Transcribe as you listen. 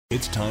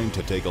It's time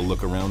to take a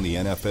look around the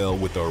NFL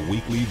with our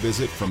weekly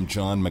visit from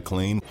John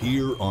McClain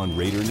here on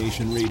Raider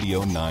Nation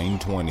Radio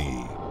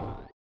 920.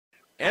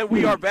 And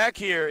we are back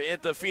here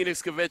at the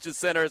Phoenix Convention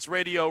Center. It's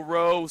Radio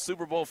Row,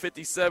 Super Bowl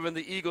 57,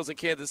 the Eagles in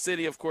Kansas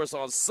City, of course,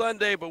 on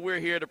Sunday. But we're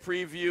here to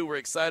preview. We're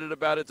excited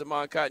about it.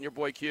 Damon Cotton, your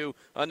boy Q,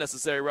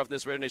 Unnecessary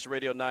Roughness, Raider Nation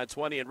Radio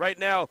 920. And right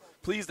now,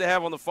 pleased to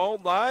have on the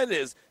phone line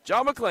is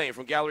John McClain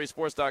from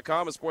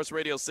GallerySports.com and Sports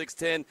Radio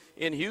 610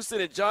 in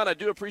Houston. And, John, I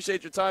do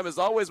appreciate your time as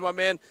always, my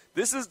man.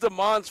 This is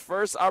Damon's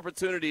first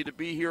opportunity to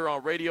be here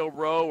on Radio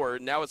Row, or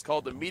now it's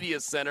called the Media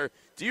Center.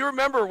 Do you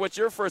remember what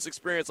your first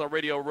experience on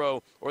Radio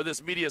Row or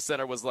this Media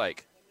Center was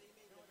like?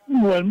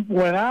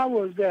 When I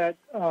was at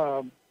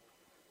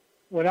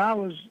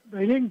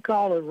they didn't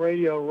call it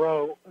Radio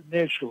Row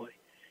initially,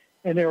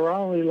 and there were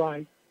only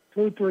like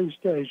 2 or 3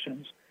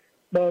 stations.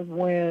 But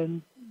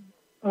when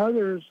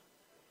others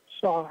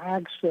saw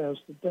access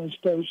that those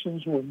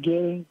stations were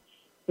getting,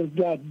 it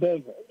got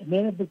bigger, and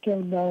then it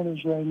became known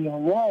as Radio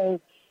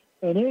Row,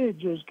 and it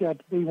just got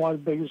to be one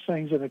of the biggest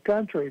things in the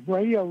country.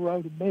 Radio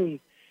Row to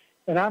me,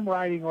 and I'm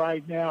writing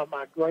right now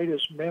my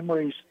greatest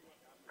memories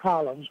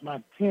columns,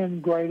 my 10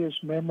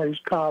 greatest memories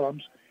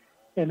columns,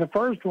 and the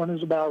first one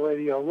is about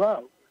Radio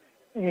Row,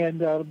 and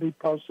it'll be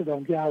posted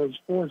on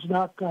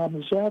GallerySports.com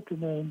this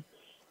afternoon.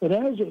 But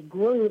as it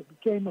grew, it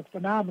became a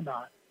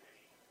phenomenon,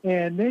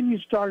 and then you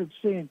started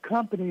seeing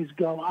companies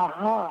go,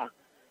 aha,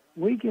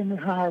 we can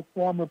hire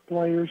former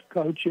players,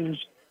 coaches,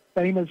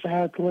 famous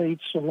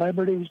athletes,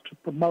 celebrities to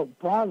promote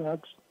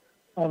products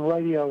on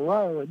Radio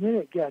Row, and then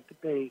it got to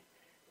be,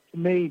 to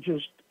me,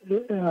 just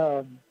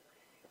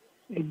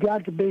it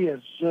got to be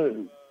a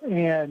zoo.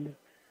 And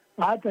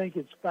I think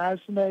it's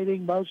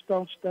fascinating. Most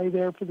don't stay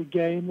there for the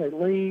game. They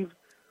leave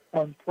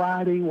on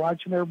Friday,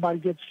 watching everybody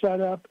get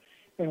set up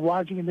and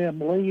watching them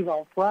leave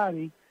on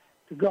Friday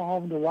to go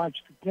home to watch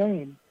the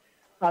game.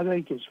 I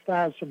think it's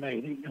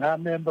fascinating. And I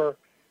remember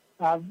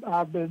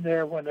I've been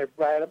there when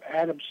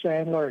Adam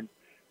Sandler and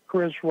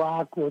Chris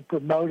Rock were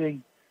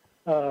promoting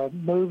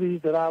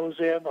movies that I was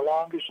in, The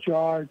Longest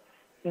Yard.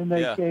 Then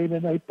they came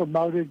and they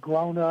promoted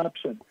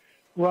Grown-Ups and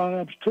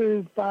Grown-Ups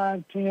 2,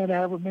 5, 10,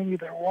 however many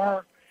there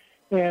were.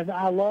 And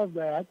I love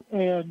that.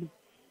 And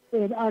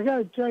I got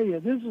to tell you,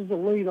 this is the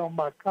lead on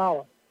my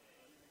column.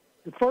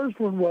 The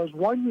first one was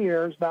 1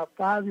 year, it was about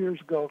 5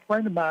 years ago. A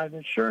friend of mine, an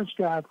insurance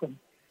guy from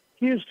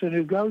Houston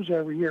who goes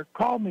every year,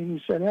 called me and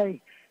he said, hey,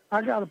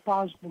 I got a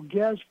possible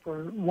guest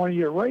for one of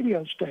your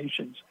radio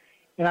stations.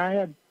 And I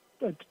had,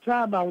 at the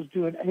time, I was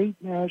doing 8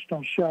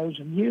 national shows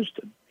in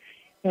Houston.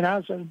 And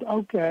I said,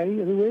 okay,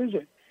 who is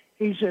it?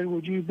 He said,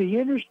 would you be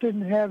interested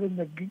in having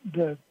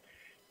the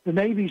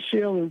Navy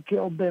SEAL who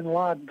killed bin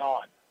Laden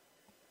on?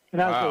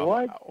 And I said,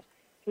 what?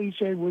 He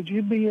said, would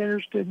you be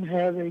interested in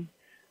having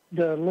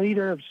the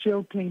leader of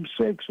SEAL Team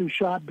 6 who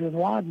shot bin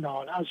Laden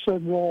on? I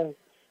said, well,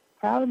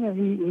 how?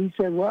 He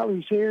said, well,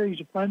 he's here. He's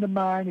a friend of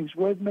mine. He's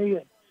with me.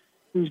 And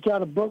he's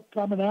got a book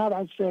coming out.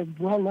 I said,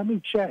 well, let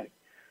me check.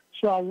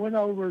 So I went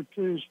over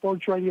to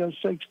Sports Radio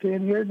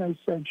 610 here, and they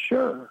said,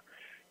 sure.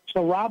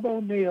 So Rob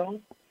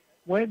O'Neill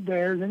went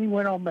there. Then he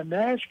went on the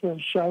Nashville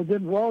show.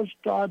 Then Rose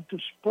started to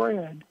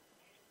spread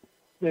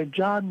that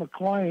John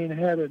McClain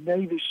had a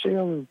Navy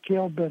SEAL who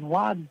killed bin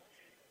Laden.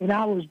 And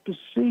I was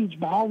besieged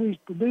by all these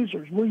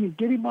producers. Will you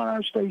get him on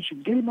our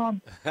station? Get him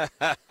on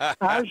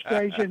our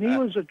station. He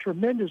was a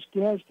tremendous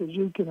guest, as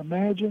you can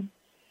imagine.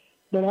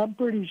 But I'm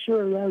pretty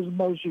sure that was the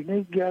most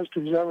unique guest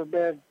who's ever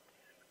been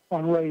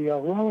on Radio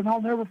Row, and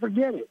I'll never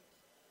forget it.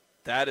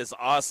 That is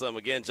awesome.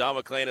 Again, John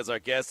McClain is our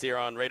guest here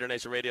on Raider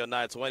Nation Radio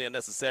 920,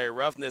 Unnecessary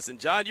Roughness. And,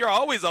 John, you're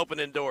always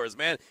opening doors,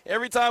 man.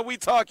 Every time we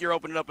talk, you're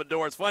opening up a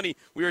door. It's funny.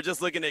 We were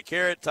just looking at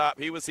Carrot Top.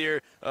 He was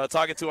here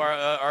talking to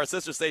our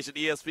sister station,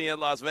 ESPN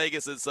Las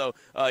Vegas. And so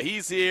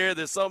he's here.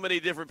 There's so many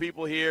different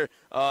people here.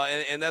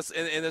 And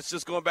it's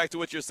just going back to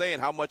what you're saying,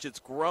 how much it's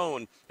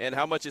grown and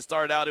how much it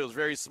started out. It was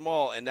very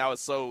small, and now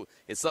it's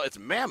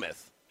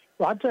mammoth.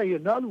 Well, I'll tell you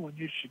another one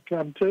you should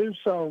come to.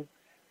 So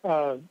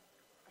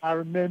I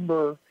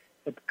remember –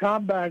 at the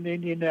Combine in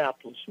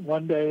Indianapolis,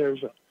 one day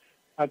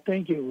I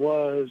think it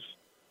was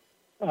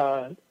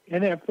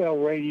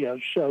NFL radio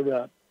showed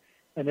up,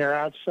 and they're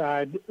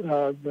outside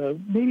the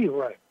media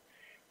room.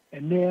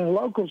 And then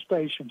local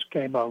stations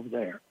came over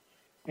there.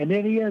 And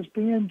then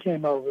ESPN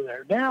came over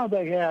there. Now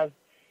they have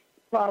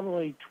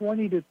probably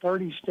 20 to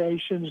 30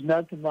 stations,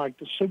 nothing like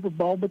the Super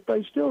Bowl, but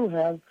they still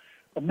have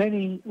a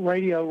mini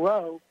Radio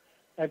Row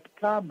at the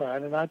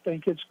Combine, and I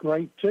think it's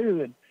great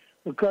too. And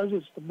because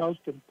it's the most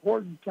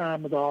important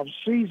time of the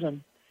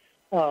off-season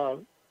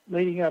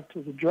leading up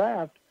to the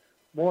draft,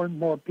 more and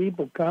more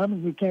people come,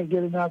 and we can't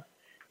get enough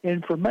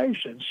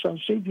information. So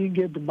see if you can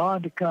get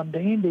Damon to come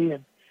to Indy,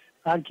 and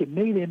I can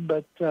meet him.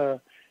 But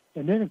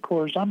and then, of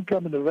course, I'm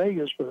coming to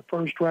Vegas for the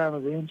first round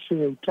of the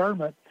NCAA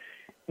tournament,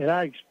 and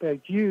I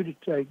expect you to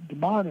take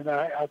Damon and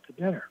I out to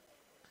dinner.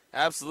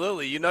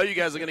 Absolutely. You know you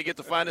guys are going to get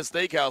to find a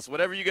steakhouse.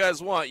 Whatever you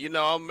guys want,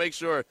 I'll make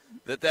sure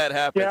that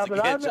happens. Yeah,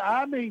 but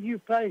I mean, you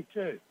pay,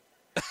 too.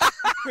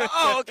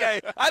 Oh,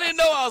 okay. I didn't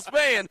know I was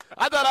paying.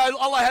 I thought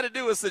all I had to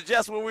do was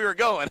suggest where we were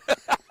going.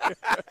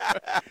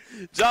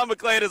 John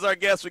McClain is our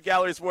guest for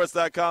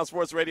GallerySports.com,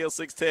 Sports Radio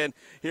 610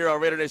 here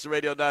on Raider Nation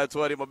Radio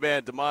 920. My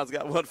man, Damon's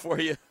got one for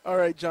you. All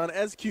right, John,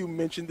 as Q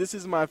mentioned, this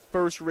is my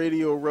first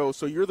Radio Row,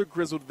 so you're the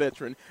grizzled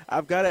veteran.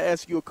 I've got to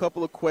ask you a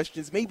couple of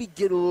questions, maybe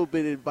get a little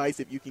bit of advice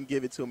if you can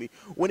give it to me.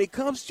 When it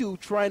comes to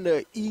trying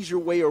to ease your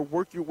way or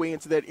work your way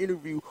into that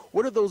interview,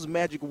 what are those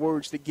magic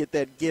words to get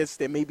that guess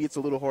that maybe it's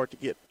a little hard to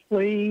get?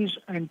 Please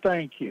and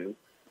thank you.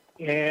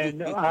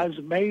 And I was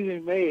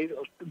amazing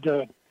to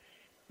me,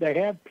 they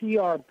have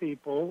PR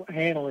people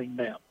handling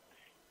them.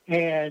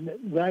 And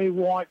they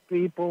want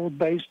people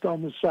based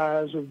on the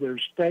size of their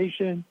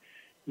station.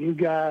 You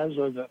guys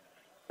are the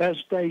best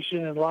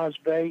station in Las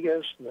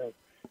Vegas, the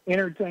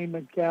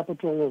entertainment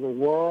capital of the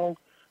world.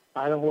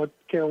 I don't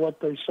care what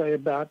they say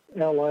about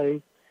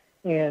L.A.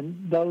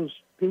 And those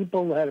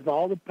people that have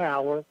all the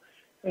power,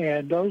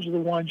 and those are the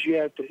ones you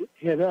have to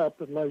hit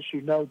up unless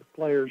you know the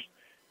players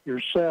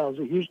yourselves.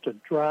 It used to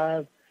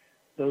drive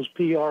those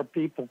PR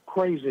people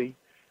crazy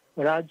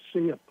when I'd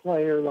see a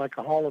player like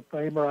a Hall of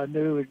Famer I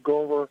knew and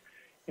go over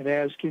and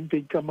ask him if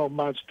he'd come on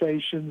my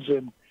stations,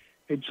 and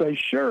he'd say,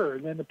 sure.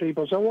 And then the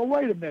people say, well,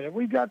 wait a minute,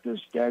 we've got this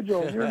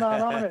schedule, and you're not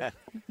on it.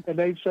 And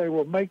they'd say,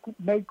 well,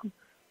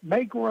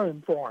 make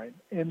room for him.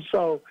 And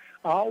so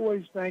I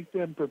always thank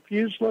them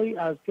profusely.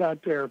 I've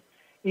got their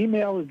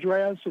email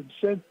address and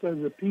sent to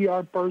the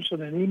PR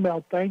person an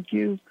email thank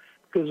you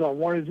because I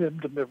wanted them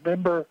to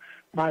remember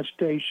my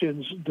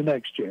stations the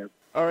next year.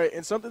 All right,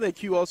 and something that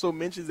Q also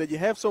mentions that you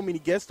have so many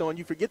guests on,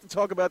 you forget to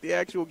talk about the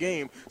actual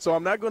game. So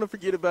I'm not going to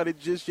forget about it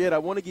just yet. I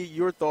want to get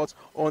your thoughts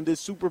on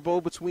this Super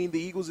Bowl between the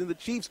Eagles and the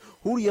Chiefs.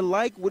 Who do you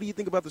like? What do you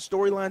think about the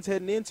storylines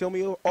heading in? Tell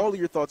me all of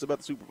your thoughts about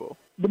the Super Bowl.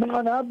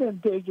 Damon, I've been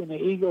picking the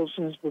Eagles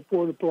since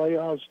before the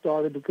playoffs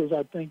started because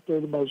I think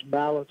they're the most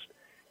balanced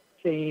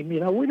team. You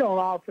know, we don't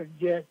often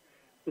get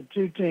the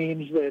two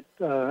teams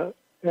that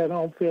had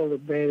home field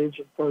advantage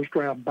and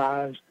first-round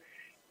buys,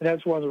 and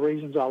that's one of the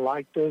reasons I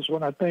like this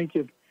one. I think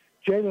if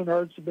Jalen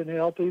Hurts had been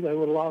healthy, they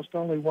would have lost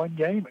only one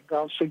game and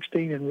gone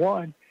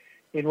 16-1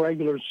 in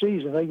regular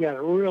season. They got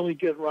a really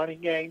good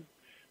running game,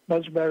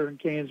 much better than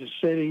Kansas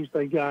City's.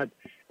 They got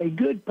a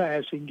good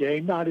passing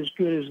game, not as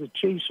good as the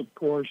Chiefs, of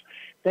course.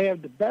 They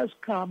have the best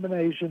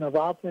combination of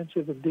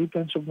offensive and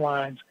defensive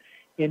lines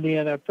in the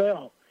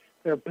NFL.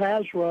 Their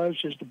pass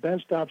rush is the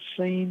best I've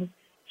seen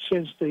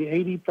since the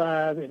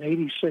 85 and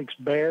 86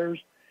 Bears.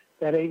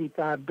 That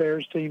 85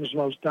 Bears team is the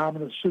most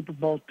dominant Super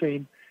Bowl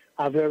team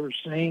I've ever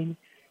seen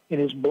in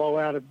his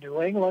blowout of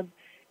New England.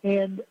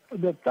 And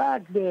the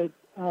fact that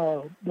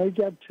they've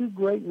got two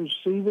great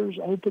receivers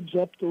opens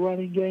up the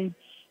running game.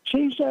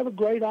 Chiefs have a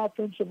great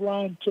offensive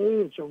line,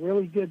 too. It's a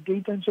really good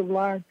defensive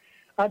line.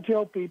 I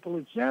tell people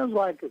it sounds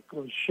like a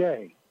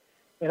cliche,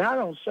 and I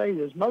don't say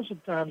this. Most of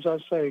the times I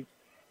say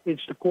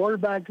it's the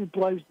quarterback who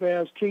plays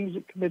best, teams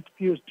that commit the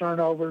fewest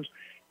turnovers.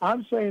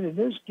 I'm saying in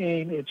this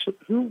game it's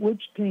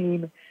which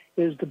team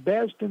is the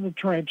best in the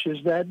trenches.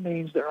 That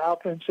means their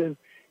offensive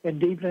and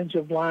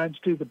defensive lines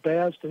do the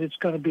best, and it's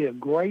going to be a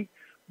great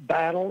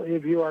battle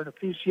if you are an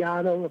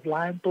aficionado of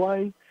line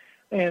play,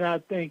 and I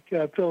think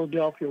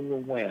Philadelphia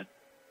will win.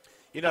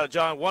 You know,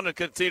 John, want to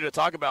continue to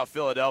talk about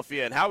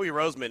Philadelphia and Howie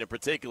Roseman in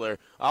particular.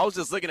 I was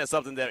just looking at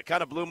something that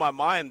kind of blew my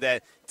mind,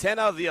 that 10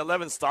 out of the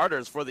 11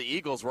 starters for the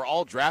Eagles were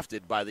all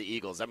drafted by the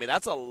Eagles. I mean,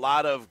 that's a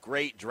lot of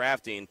great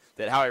drafting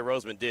that Howie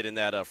Roseman did in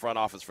that front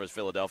office for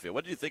Philadelphia.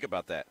 What did you think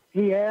about that?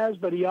 He has,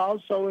 but he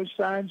also has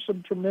signed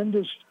some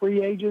tremendous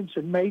free agents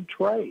and made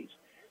trades.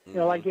 You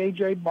know, like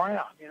A.J.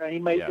 Brown. You know, he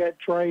made that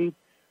trade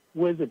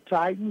with the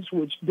Titans,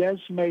 which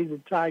decimated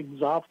the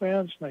Titans'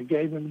 offense, and they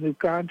gave him a new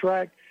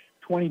contract.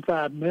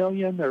 $25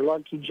 million. They're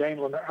lucky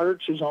Jalen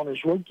Hurts is on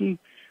his rookie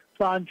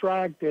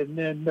contract, and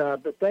then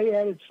but they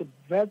added some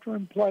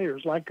veteran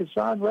players like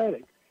Hassan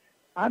Reddick.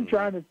 I'm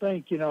trying to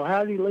think, you know, how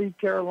did he leave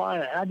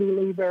Carolina? How did he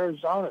leave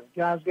Arizona? The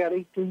guy's got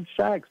 18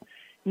 sacks.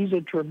 He's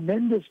a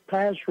tremendous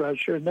pass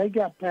rusher, and they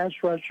got pass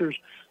rushers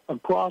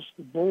across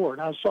the board.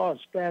 I saw a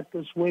stat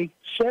this week,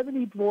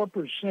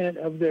 74%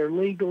 of their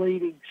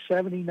league-leading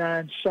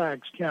 79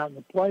 sacks counting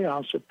the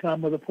playoffs have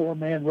come with a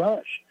four-man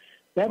rush.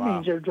 That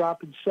means they're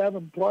dropping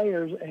 7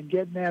 players and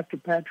getting after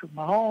Patrick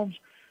Mahomes,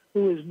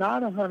 who is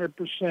not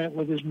 100%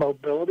 with his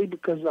mobility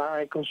because of the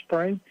ankle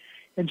sprain.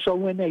 And so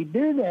when they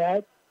do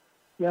that,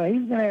 you know,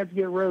 he's going to have to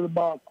get rid of the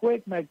ball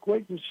quick, make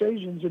quick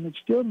decisions, and it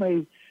still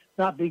may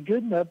not be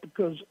good enough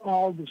because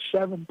all the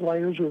 7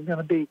 players are going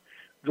to be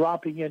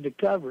dropping into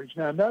coverage.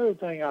 Now, another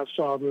thing I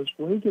saw this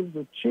week is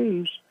the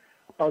Chiefs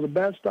are the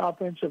best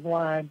offensive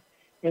line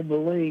in the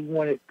league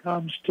when it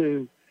comes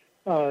to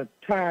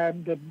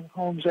time that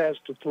Mahomes has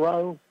to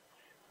throw.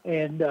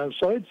 And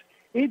so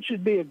it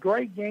should be a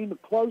great game,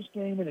 a close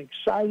game, an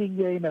exciting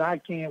game, and I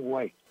can't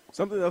wait.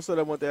 Something else that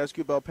I want to ask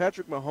you about,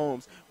 Patrick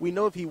Mahomes. We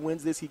know if he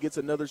wins this, he gets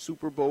another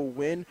Super Bowl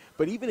win.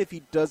 But even if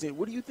he doesn't,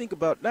 what do you think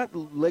about not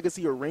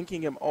legacy or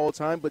ranking him all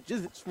time, but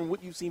just from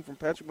what you've seen from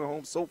Patrick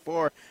Mahomes so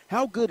far,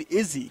 how good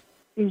is he?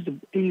 He's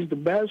the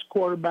best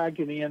quarterback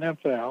in the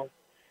NFL.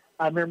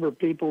 I remember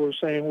people were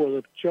saying, well,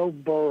 if Joe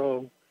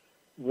Burrow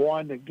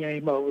won the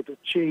game over the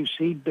Chiefs,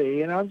 he'd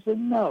be. And I said,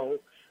 no.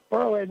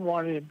 Burrow hadn't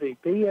won an MVP.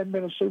 He hadn't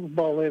been a Super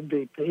Bowl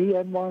MVP. He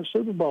hadn't won a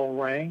Super Bowl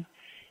ring.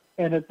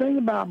 And the thing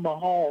about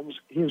Mahomes,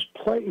 his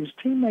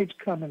teammates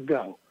come and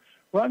go.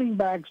 Running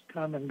backs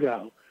come and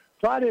go.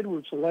 Clyde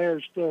Edwards-Helaire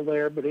is still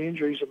there, but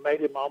injuries have made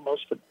him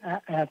almost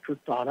an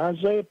afterthought.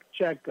 Isaiah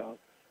Pacheco,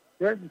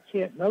 Derek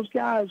McKinnon, those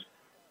guys,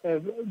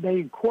 they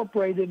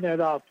incorporate in that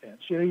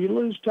offense. You know, you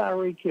lose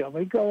Tyreek Hill.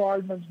 Mecole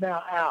Hardman's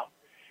now out.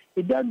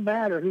 It doesn't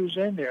matter who's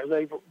in there.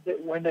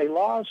 When they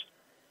lost,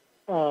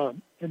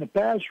 and the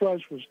pass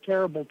rush was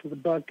terrible to the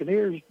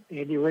Buccaneers,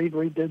 Andy Reid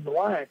redid the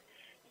line,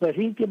 but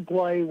he can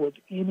play with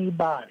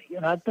anybody.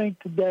 And I think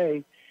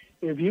today,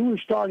 if you were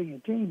starting a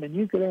team and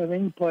you could have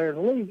any player in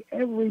the league,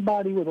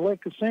 everybody with a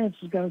lick of sense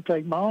is going to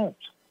take Mahomes.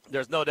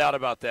 There's no doubt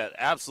about that.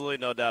 Absolutely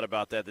no doubt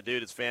about that. The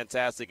dude is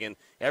fantastic, and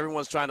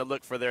everyone's trying to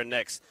look for their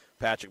next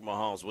Patrick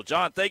Mahomes. Well,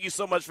 John, thank you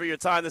so much for your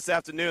time this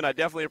afternoon. I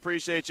definitely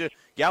appreciate you.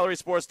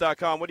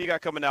 GallerySports.com, what do you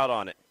got coming out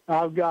on it?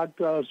 I've got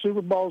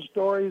Super Bowl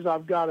stories.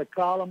 I've got a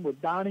column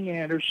with Donnie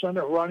Anderson,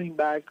 a running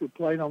back who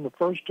played on the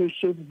first two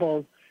Super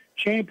Bowl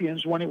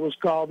champions when it was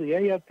called the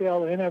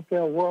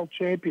AFL-NFL World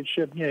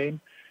Championship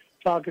game,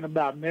 talking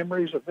about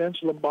memories of Vince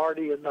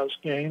Lombardi in those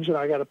games. And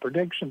I got a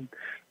prediction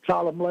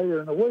column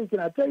later in the week.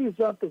 And I tell you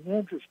something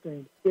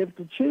interesting. If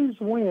the Chiefs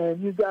win,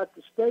 you got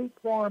the State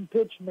Farm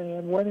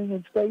pitchman winning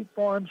in State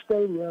Farm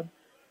Stadium,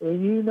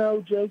 and you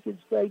know Jacob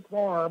State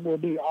Farm will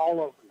be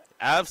all over it.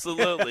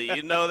 Absolutely.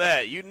 You know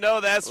that. You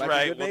know that's like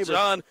right. Well,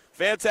 John,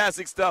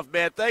 fantastic stuff,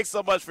 man. Thanks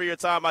so much for your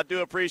time. I do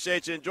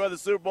appreciate you. Enjoy the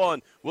Super Bowl,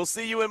 and we'll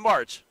see you in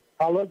March.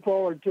 I look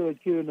forward to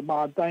it, Q and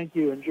Demond. Thank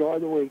you. Enjoy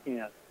the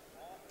weekend.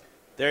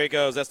 There he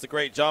goes. That's the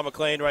great John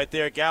McClain right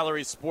there.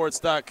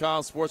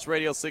 GallerySports.com, Sports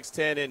Radio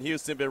 610 in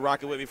Houston. Been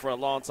rocking with me for a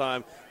long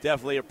time.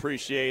 Definitely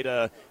appreciate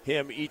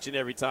him each and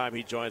every time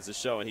he joins the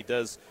show. And he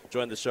does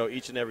join the show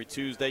each and every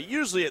Tuesday,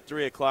 usually at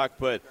 3 o'clock.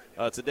 But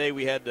today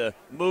we had to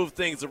move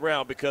things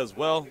around because,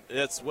 well,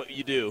 that's what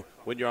you do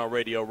when you're on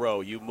Radio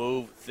Row. You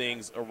move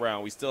things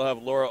around. We still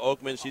have Laura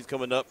Oakman. She's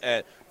coming up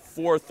at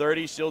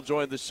 4:30. She'll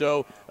join the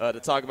show to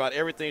talk about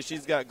everything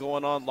she's got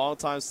going on.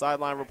 Longtime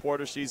sideline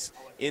reporter. She's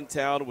in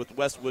town with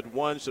Westwood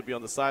One. She'll be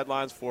on the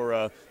sidelines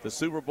for the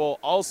Super Bowl.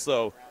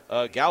 Also,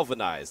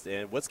 Galvanized.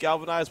 And what's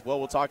Galvanized? Well,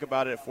 we'll talk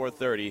about it at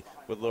 4:30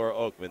 with Laura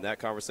Oakman. That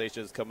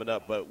conversation is coming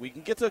up. But we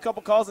can get to a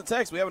couple calls and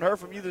texts. We haven't heard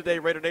from you today,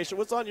 Raider Nation.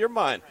 What's on your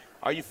mind?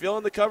 Are you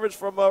feeling the coverage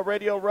from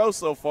Radio Row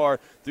so far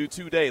through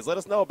 2 days? Let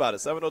us know about it.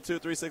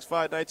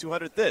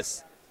 702-365-9200.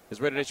 This is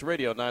Raider Nation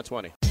Radio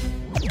 920.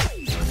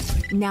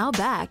 Now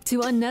back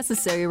to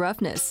Unnecessary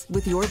Roughness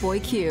with your boy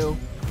Q.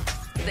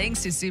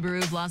 Thanks to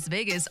Subaru of Las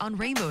Vegas on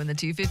Rainbow in the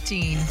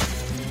 215.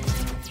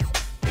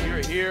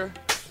 You're here,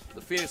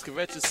 the Phoenix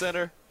Convention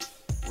Center,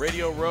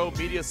 Radio Row,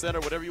 Media Center,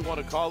 whatever you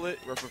want to call it.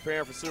 We're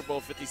preparing for Super Bowl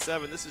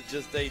 57. This is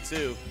just day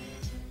 2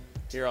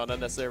 here on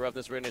Unnecessary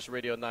Roughness, Raider Nation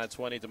Radio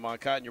 920.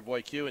 Demond Cotton, your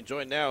boy Q, and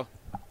joined now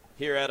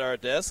here at our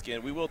desk.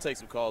 And we will take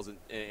some calls and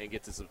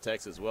get to some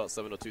texts as well,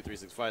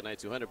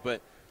 702-365-9200.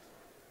 But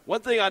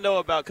one thing I know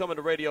about coming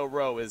to Radio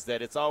Row is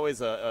that it's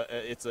always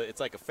it's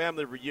like a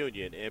family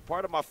reunion. And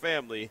part of my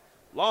family,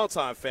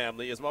 longtime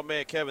family, is my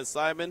man Kevin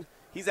Simon.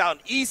 He's out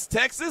in East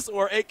Texas,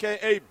 or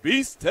a.k.a.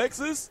 Beast,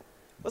 Texas.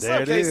 What's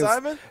there up, K.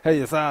 Simon? Hey,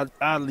 yes, I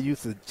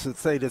used to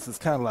say this is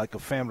kind of like a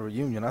family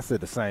reunion. I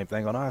said the same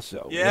thing on our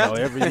show. Yeah. You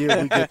know, every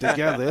year we get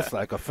together, it's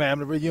like a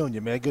family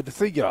reunion, man. Good to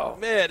see y'all.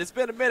 Man, it's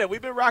been a minute.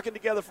 We've been rocking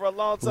together for a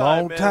long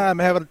time, Long time,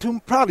 having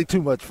probably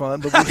too much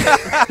fun. But, but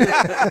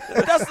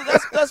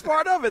that's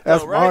part of it, though,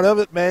 that's right? part of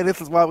it, man.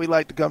 This is why we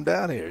like to come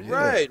down here.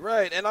 Yeah.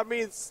 Right. And I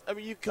mean,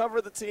 you cover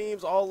the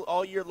teams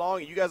all year long,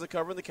 and you guys are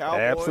covering the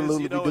Cowboys.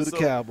 Absolutely, you know, we do the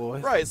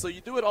Cowboys. Right, so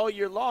you do it all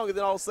year long, and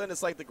then all of a sudden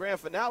it's like the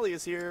grand finale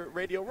is here at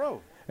Radio Row.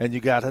 And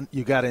you gotta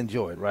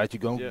enjoy it, right? You're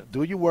gonna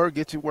do your work,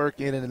 get your work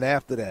in, and then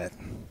after that,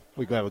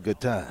 we're gonna have a good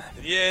time.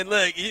 Yeah, and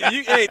look,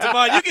 hey,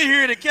 Tamon, you can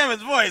hear it in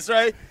Kevin's voice,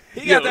 right?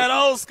 He got that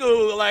old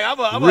school, like I'm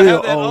gonna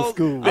have that old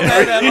school. I'm gonna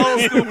have that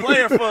old school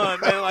player fun,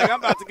 man. Like I'm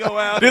about to go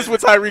out. This is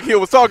what Tyreek Hill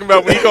was talking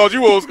about when he called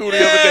you old school the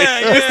other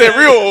day. It's that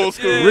real old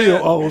school. Yeah. Real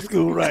old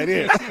school right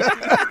here.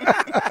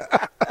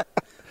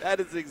 That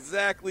is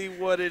exactly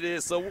what it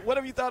is. So what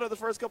have you thought of the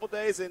first couple of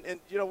days, and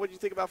what do you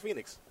think about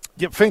Phoenix?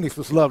 Yeah, Phoenix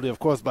was lovely, of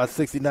course, about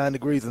 69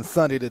 degrees and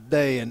sunny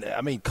today. And,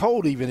 I mean,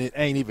 cold even, it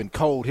ain't even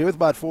cold here. It's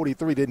about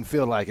 43, didn't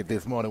feel like it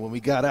this morning when we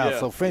got out.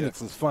 So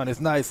Phoenix was fun. It's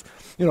nice.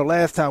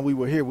 Last time we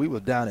were here, we were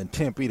down in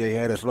Tempe. They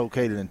had us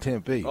located in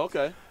Tempe.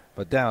 Okay.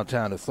 But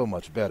downtown is so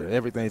much better.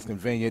 Everything's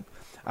convenient.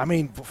 I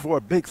mean, for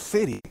a big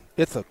city,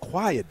 it's a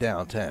quiet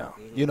downtown.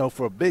 Mm-hmm.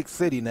 For a big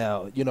city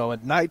now,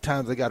 at night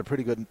times they got a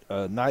pretty good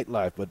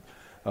nightlife, but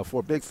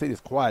for a big city,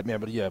 it's quiet, man.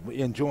 But, yeah,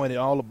 enjoying it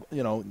all,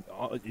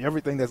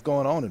 everything that's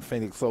going on in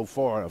Phoenix so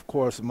far. Of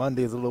course,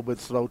 Monday is a little bit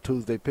slow.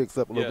 Tuesday picks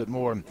up a little bit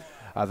more. And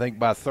I think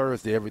by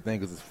Thursday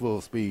everything is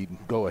full speed.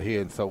 Go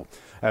ahead. So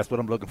that's what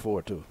I'm looking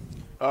forward to.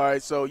 All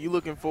right, so you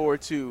looking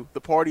forward to the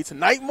party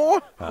tonight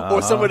more,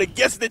 or some of the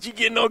guests that you're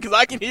getting on? Because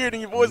I can hear it in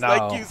your voice,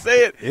 like you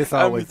said. It's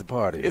always the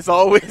party. It's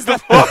always the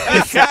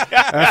party.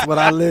 That's what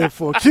I live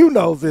for. Q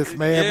knows this,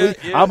 man.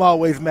 I'm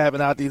always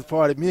mapping out these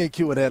parties. Me and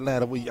Q in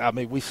Atlanta,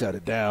 we shut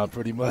it down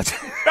pretty much.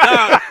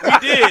 Nah, we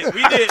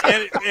did.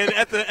 And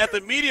at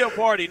the media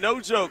party,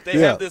 no joke, they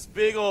have this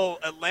big old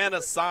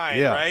Atlanta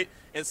sign, right?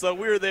 And so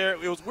we were there.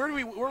 It was where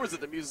was it?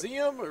 The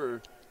museum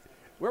or?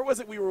 Where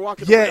was it we were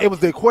walking around? Yeah, it was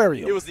the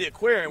aquarium. It was the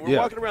aquarium. We're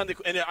walking around,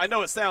 and I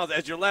know it sounds,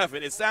 as you're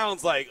laughing, it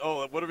sounds like,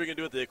 oh, what are we going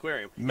to do at the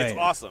aquarium? Man, it's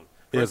awesome.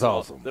 It's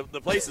awesome.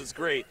 The place is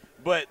great,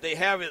 but they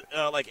have it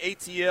like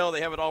ATL.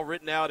 They have it all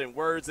written out in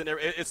words, and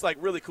it's like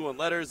really cool in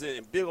letters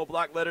and big old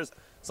block letters.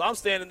 So I'm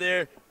standing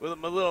there with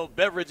my little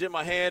beverage in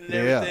my hand and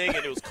everything,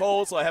 and it was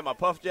cold, so I had my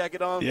puff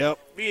jacket on. Yep.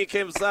 Me and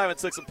Kim Simon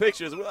took some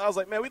pictures. I was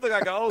like, man, we look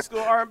like an old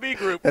school R&B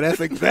group. And that's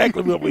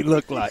exactly what we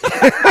look like.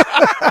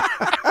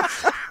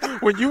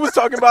 When you was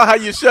talking about how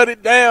you shut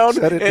it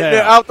down,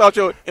 I thought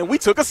and we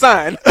took a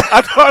sign.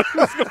 I thought it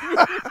was going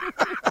to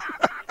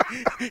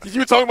You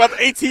were talking about the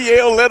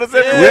ATL letters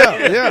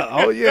everywhere? Yeah.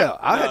 Oh, yeah.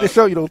 I had to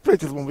show you those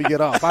pictures when we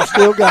get off. I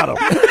still got them.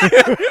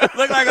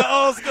 Look like an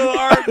old school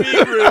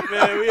R&B group,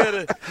 man.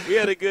 We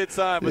had a good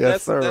time, but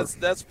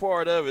that's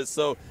part of it.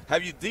 So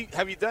have you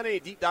done any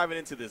deep diving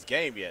into this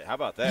game yet? How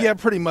about that? Yeah,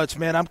 pretty much,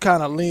 man. I'm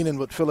kind of leaning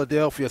with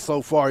Philadelphia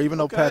so far, even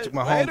though Patrick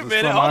Mahomes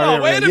is from our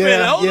area. Wait a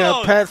minute. Hold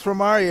on. Pat's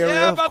from our area,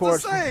 yeah, of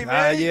course. Say,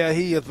 man. Yeah,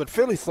 he is. But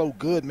Philly's so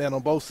good, man,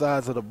 on both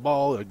sides of the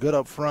ball. They're good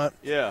up front.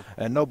 Yeah.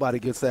 And nobody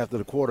gets after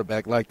the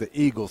quarterback like the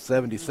Eagles.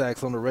 70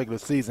 sacks on the regular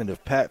season.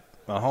 If Pat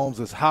Mahomes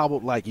is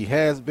hobbled like he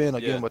has been,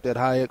 again with that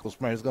high ankle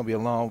sprain, it's going to be a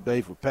long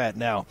day for Pat.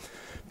 Now,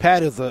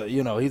 Pat is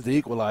he's the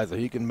equalizer.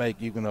 He can make,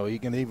 he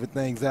can even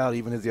things out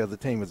even as the other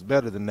team is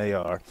better than they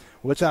are,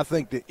 which I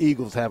think the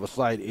Eagles have a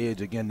slight edge.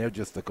 Again, they're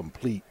just a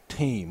complete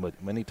team. But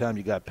anytime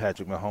you got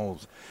Patrick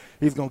Mahomes,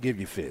 he's going to give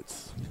you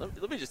fits.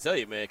 Let me just tell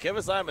you, man,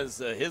 Kevin Simon's,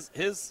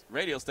 his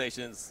radio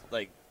station's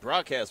like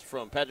broadcast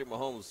from Patrick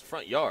Mahomes'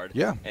 front yard.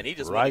 Yeah. And he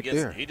just right went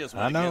against there. him. He just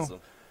went against him.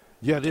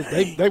 Yeah,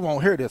 they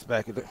won't hear this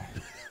back at the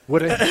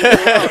would they? We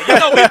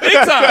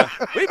big time.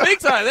 We big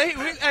time.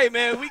 Hey,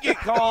 man, we get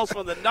calls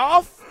from the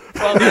north,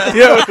 from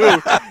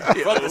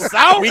the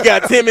south. We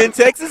got Tim in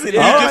Texas, and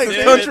he's just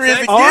as country as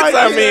it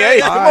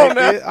gets. Come on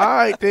now. All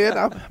right, then.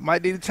 I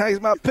might need to change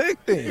my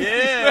pick then.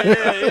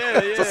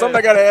 Yeah. So something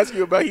I got to ask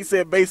you about, he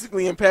said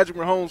basically in Patrick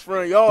Mahomes'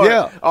 front yard.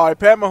 Yeah. All right,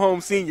 Pat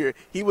Mahomes Sr.,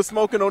 he was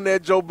smoking on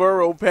that Joe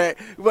Burrow pack.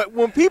 But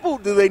when people,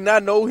 do they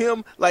not know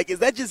him? Like, is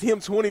that just him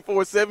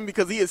 24/7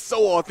 because he is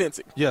so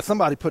authentic? Yeah,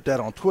 somebody put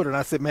that on Twitter, and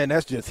I said, man,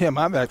 that's just him.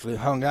 I've actually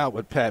hung out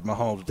with Pat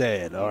Mahomes'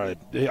 dad. All right,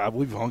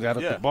 we've hung out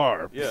at the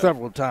bar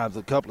several times,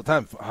 a couple of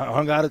times.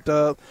 Hung out at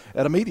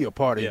a media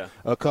party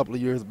a couple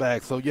of years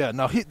back. So,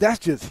 that's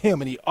just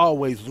him, and he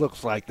always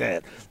looks like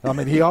that. I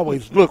mean, he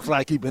always looks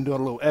like he's been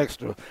doing a little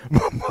extra.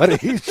 But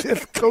he's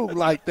just cool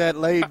like that,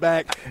 laid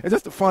back, and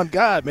just a fun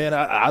guy, man.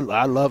 I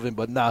love him,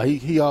 but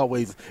he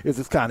always is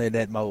just kind of in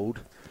that mode.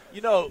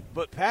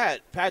 But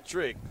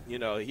Patrick,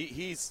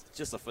 he's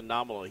just a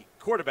phenomenal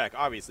quarterback,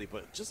 obviously,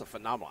 but just a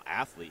phenomenal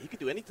athlete. He can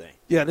do anything.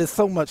 Yeah, there's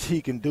so much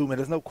he can do, man.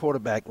 There's no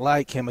quarterback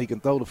like him. He can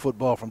throw the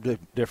football from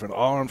different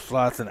arm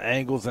slots and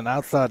angles and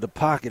outside the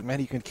pocket. Man,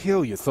 he can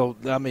kill you. So,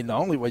 I mean, the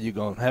only way you're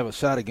going to have a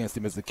shot against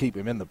him is to keep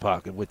him in the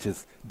pocket, which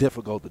is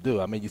difficult to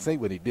do. I mean, you see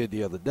what he did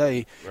the other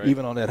day,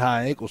 even on that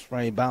high ankle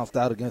sprain, bounced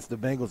out against the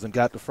Bengals and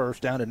got the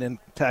first down and then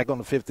tack on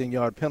the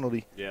 15-yard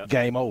penalty,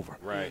 game over.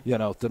 Right.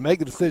 To make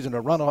the decision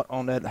to run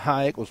on that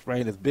high ankle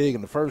sprain is big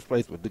in the first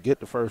place, but to get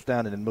the first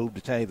down and then move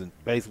the chains and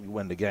basically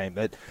win the game,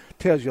 that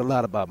tells you a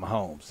lot about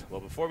Mahomes. Well,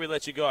 before we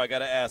let you go, I got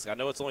to ask. I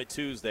know it's only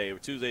Tuesday.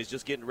 Tuesday's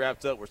just getting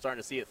wrapped up. We're starting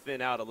to see it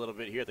thin out a little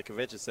bit here at the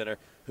convention center.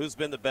 Who's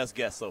been the best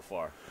guest so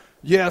far?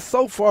 Yeah,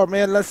 so far,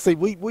 man, let's see.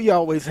 We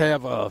always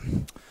have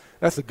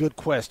that's a good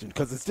question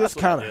because it's just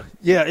kind of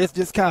it's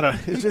just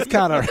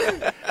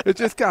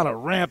kind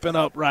of ramping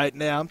up right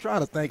now. I'm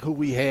trying to think who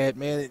we had,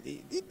 man.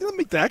 Let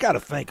me think. I got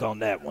to think on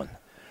that one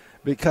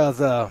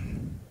because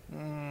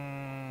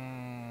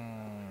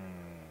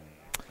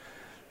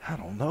I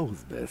don't know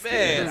who's best.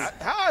 Man,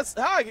 how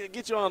I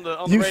get you on the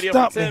radio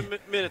for 10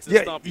 minutes and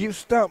stump you? You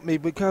stumped me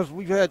because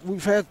we've had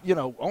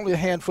only a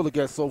handful of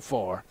guests so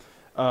far,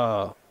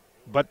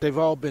 but they've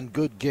all been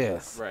good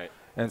guests. Right.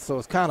 And so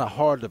it's kind of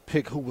hard to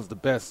pick who was the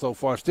best so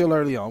far. Still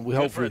early on. We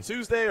hope for a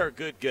Tuesday or a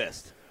good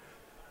guest.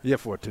 Yeah,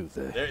 for a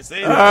Tuesday. There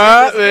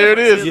it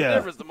is.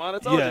 Yeah.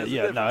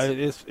 No,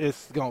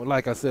 it's going,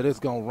 like I said, it's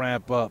going to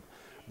ramp up.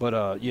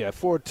 But,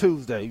 for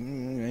Tuesday, it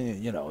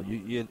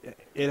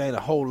ain't a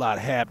whole lot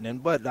happening.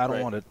 But I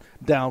don't want to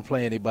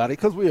downplay anybody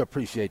because we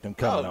appreciate them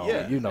coming on.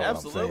 Yeah,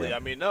 absolutely. What I'm saying. I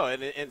mean, no,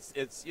 and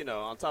it's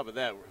on top of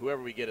that,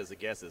 whoever we get as a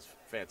guest is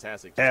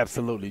fantastic.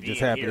 Absolutely.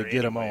 Just happy to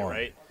get them on.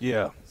 Right?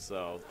 Yeah.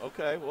 So,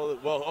 okay.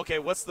 Well, okay.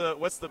 What's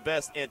the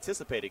best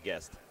anticipated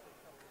guest?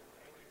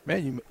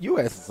 Man, you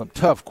asking some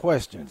tough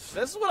questions.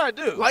 This is what I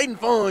do. Light and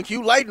fun,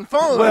 Q. Light and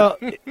fun. Well,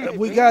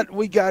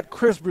 we got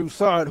Chris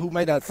Broussard, who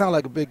may not sound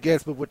like a big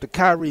guest, but with the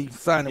Kyrie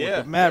signing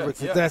with the Mavericks,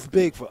 that's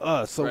big for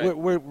us. So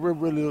we're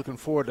really looking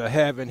forward to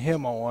having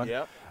him on.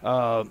 Yep.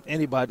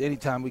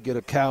 Anytime we get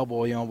a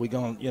Cowboy on,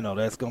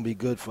 that's gonna be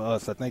good for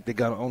us. I think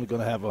they're only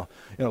gonna have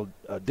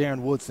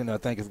Darren Woodson. I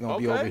think is gonna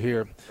be over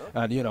here,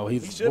 and he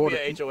should be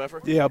an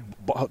HOFer. Yeah,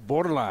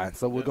 borderline.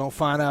 So we're gonna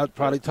find out.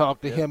 Probably talk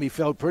to him. He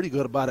felt pretty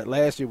good about it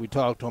last year. We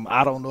talked to him.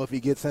 I don't know if he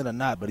gets in or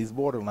not, but he's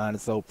borderline.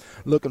 And so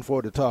looking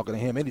forward to talking to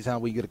him.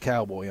 Anytime we get a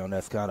Cowboy on,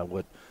 that's kind of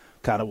what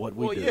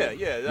we do.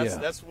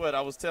 That's what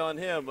I was telling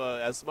him.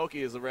 As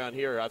Smokey is around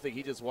here, I think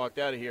he just walked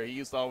out of here. He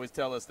used to always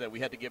tell us that we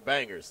had to get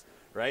bangers,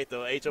 right? The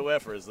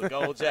HOFers, the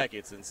gold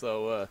jackets, and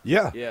so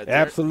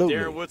absolutely.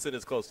 Darren Woodson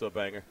is close to a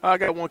banger. I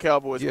got one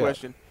Cowboys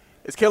question.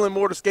 Is Kellen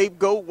Moore the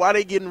scapegoat? Why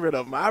they getting rid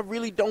of him? I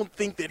really don't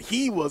think that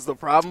he was the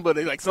problem, but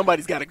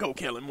somebody's got to go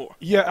Kellen Moore.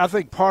 Yeah, I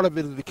think part of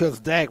it is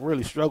because Dak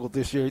really struggled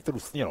this year. He threw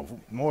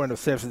more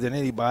interceptions than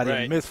anybody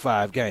and missed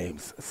 5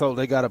 games. So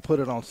they got to put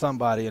it on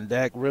somebody, and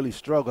Dak really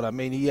struggled. I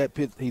mean,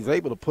 he's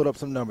able to put up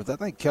some numbers. I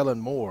think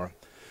Kellen Moore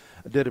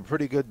did a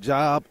pretty good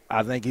job.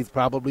 I think he's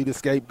probably the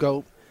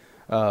scapegoat.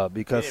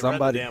 Because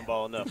somebody, run the damn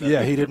ball enough.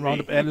 He didn't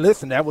run. And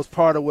listen, that was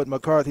part of what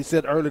McCarthy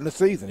said early in the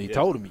season. He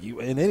told him,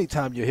 and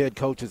anytime your head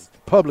coach is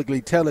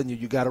publicly telling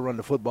you got to run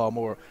the football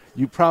more,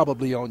 you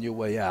probably on your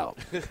way out.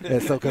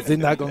 And so, because he's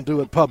not going to do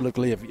it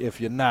publicly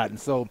if you're not. And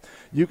so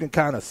you can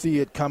kind of see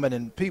it coming,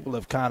 and people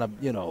have kind of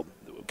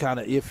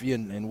iffy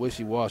and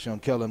wishy-washy on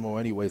Kellen Moore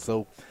anyway.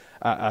 So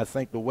I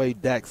think the way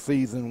Dak's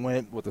season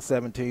went with the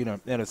 17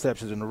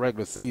 interceptions in the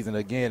regular season,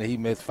 again, he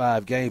missed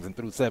 5 games and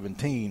threw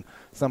 17.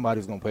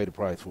 Somebody's going to pay the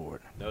price for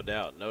it. No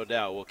doubt, no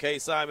doubt. Well, K.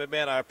 Simon,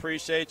 man, I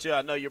appreciate you.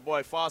 I know your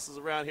boy Foss is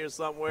around here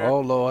somewhere. Oh,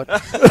 Lord.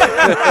 So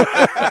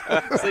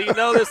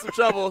there's some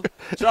trouble.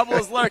 Trouble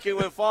is lurking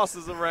when Foss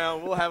is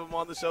around. We'll have him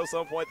on the show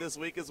some point this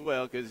week as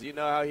well, because you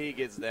know how he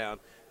gets down.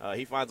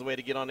 He finds a way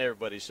to get on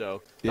everybody's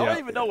show. I don't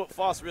even know what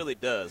Foss really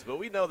does, but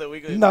we know that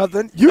we can.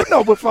 Nothing. You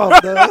know what Foss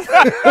does.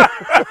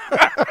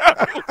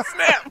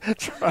 Snap.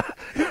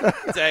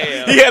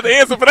 Damn. He had the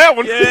answer for that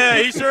one. Yeah,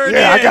 he sure did.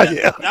 Yeah, I got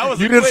you. That was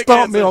you a didn't quick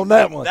stump answer. me on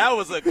that one. That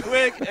was a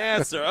quick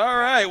answer. All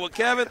right. Well,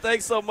 Kevin,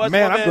 thanks so much.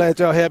 Man, I'm glad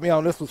y'all had me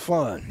on. This was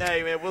fun.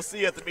 Hey, man, we'll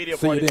see you at the media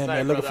see party you then, tonight,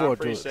 man. Looking brother. forward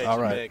I appreciate to it. All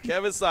you, right. man.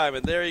 Kevin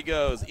Simon, there he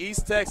goes.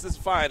 East Texas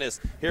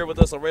finest here with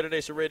us on Raider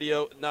Nation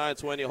Radio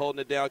 920, holding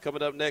it down.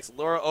 Coming up next,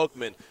 Laura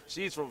Oakman.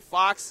 She's from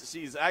Fox.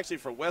 She's actually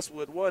from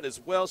Westwood One as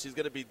well. She's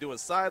going to be doing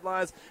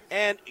sidelines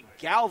and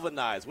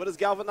galvanize. What does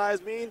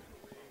galvanize mean?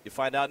 You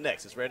find out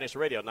next. It's Raider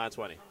Nation Radio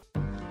 920.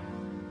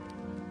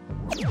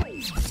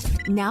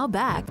 Now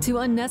back to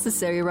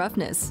Unnecessary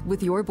Roughness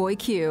with your boy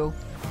Q.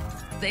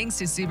 Thanks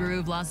to Subaru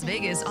of Las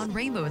Vegas on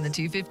Rainbow in the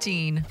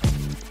 215. Had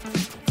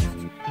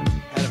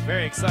a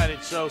very exciting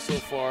show so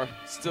far.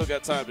 Still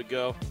got time to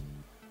go.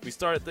 We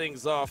started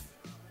things off.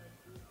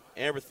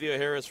 Amber Thea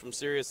Harris from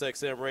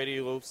SiriusXM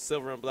Radio,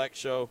 Silver and Black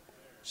Show.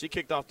 She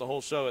kicked off the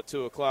whole show at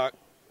 2 o'clock,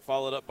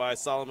 followed up by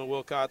Solomon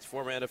Wilcots,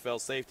 former NFL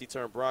safety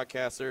turned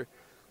broadcaster.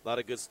 A lot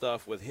of good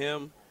stuff with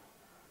him.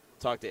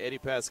 Talked to Eddie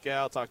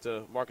Pascal, talked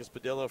to Marcus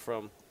Padilla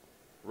from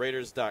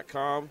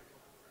Raiders.com.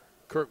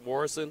 Kirk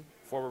Morrison,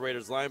 former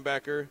Raiders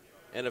linebacker,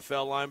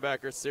 NFL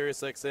linebacker,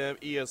 SiriusXM,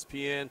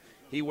 ESPN.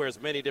 He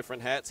wears many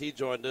different hats. He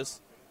joined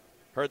us.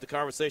 Heard the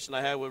conversation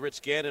I had with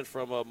Rich Gannon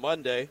from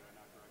Monday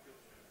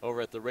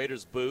over at the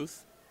Raiders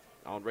booth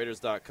on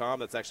Raiders.com.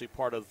 That's actually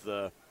part of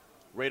the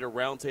Raider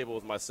Roundtable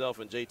with myself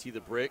and JT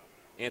the Brick.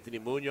 Anthony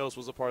Munoz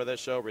was a part of that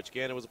show. Rich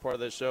Gannon was a part of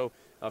that show.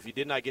 If you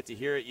did not get to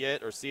hear it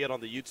yet or see it on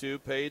the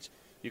YouTube page,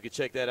 you can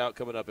check that out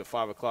coming up at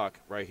 5 o'clock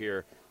right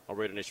here on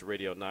Raider Nation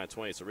Radio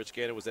 920. So Rich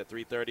Gannon was at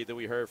 3:30. Then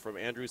we heard from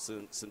Andrew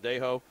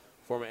Sendejo,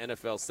 former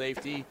NFL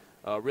safety.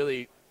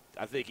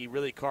 I think he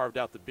really carved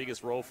out the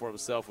biggest role for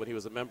himself when he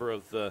was a member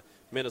of the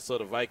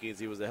Minnesota Vikings.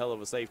 He was a hell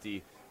of a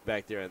safety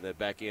back there in the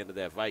back end of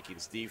that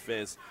Vikings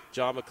defense.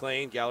 John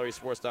McClain,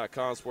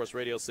 GallerySports.com, Sports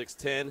Radio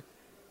 610.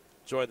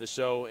 Joined the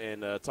show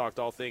and talked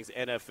all things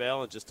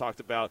NFL and just talked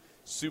about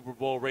Super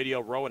Bowl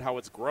Radio Row and how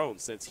it's grown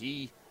since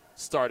he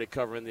started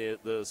covering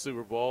the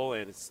Super Bowl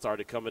and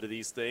started coming to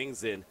these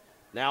things. And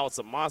now it's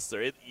a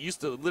monster. It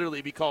used to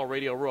literally be called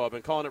Radio Row. I've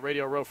been calling it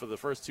Radio Row for the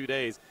first 2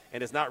 days,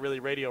 and it's not really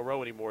Radio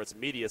Row anymore. It's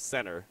Media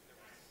Center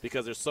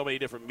because there's so many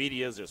different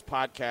medias. There's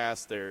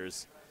podcasts.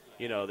 There's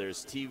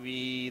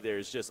TV.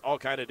 There's just all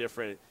kind of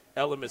different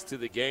elements to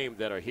the game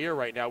that are here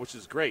right now, which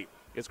is great.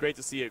 It's great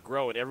to see it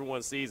grow, and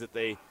everyone sees that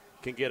they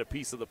can get a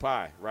piece of the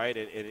pie, right,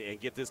 and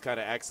get this kind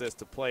of access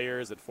to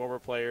players and former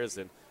players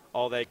and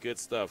all that good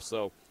stuff.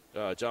 So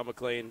John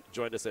McClain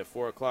joined us at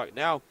 4 o'clock.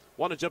 Now,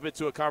 want to jump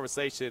into a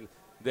conversation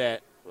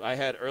that I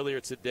had earlier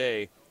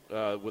today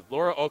with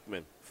Laura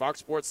Oakman, Fox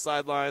Sports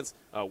Sidelines,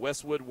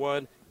 Westwood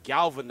One,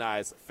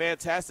 Galvanize.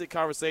 Fantastic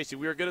conversation.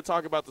 We were going to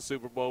talk about the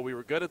Super Bowl. We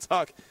were going to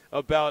talk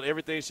about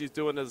everything she's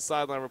doing as a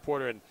sideline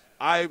reporter, and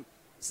I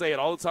say it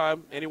all the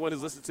time. Anyone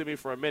who's listened to me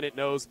for a minute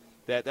knows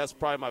that's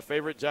probably my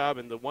favorite job,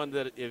 and the one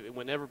that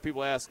whenever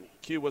people ask,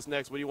 Q, what's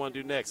next, what do you want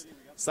to do next?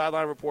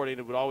 Sideline reporting,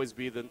 it would always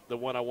be the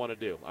one I want to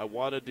do. I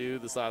want to do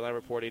the sideline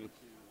reporting.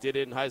 Did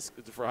it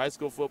for high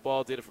school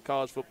football, did it for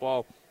college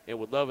football, and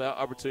would love an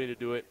opportunity to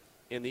do it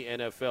in the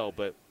NFL.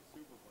 But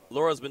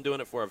Laura's been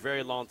doing it for a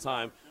very long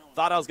time.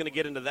 Thought I was going to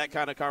get into that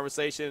kind of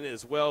conversation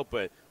as well,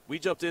 but we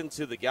jumped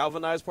into the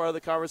galvanized part of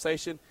the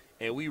conversation,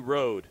 and we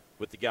rode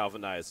with the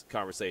galvanized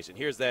conversation.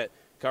 Here's that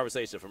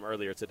conversation from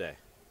earlier today.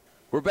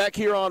 We're back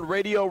here on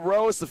Radio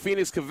Row. It's the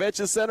Phoenix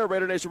Convention Center,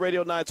 Raider Nation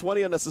Radio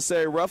 920,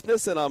 Unnecessary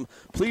Roughness. And I'm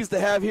pleased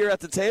to have here at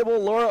the table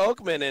Laura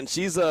Okmin. And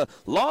she's a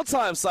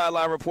longtime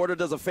sideline reporter,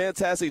 does a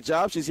fantastic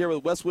job. She's here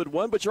with Westwood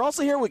One, but you're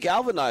also here with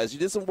Galvanize. You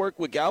did some work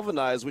with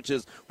Galvanize, which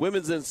is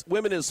women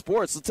in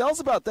sports. So tell us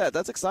about that.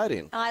 That's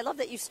exciting. I love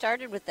that you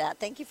started with that.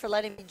 Thank you for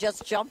letting me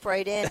just jump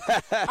right in.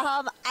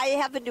 I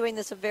have been doing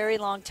this a very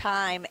long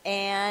time,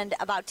 and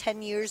about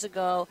 10 years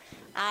ago,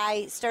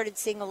 I started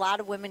seeing a lot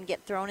of women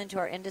get thrown into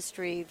our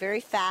industry very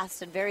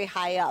fast and very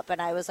high up.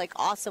 And I was like,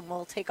 awesome,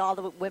 we'll take all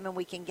the women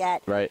we can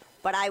get. Right.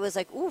 But I was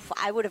like, oof,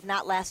 I would have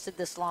not lasted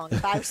this long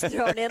if I was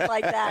thrown in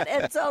like that.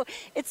 And so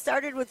it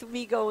started with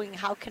me going,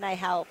 how can I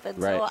help?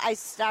 And so I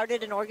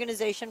started an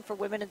organization for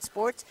women in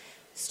sports.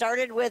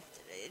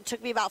 It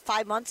took me about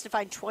 5 months to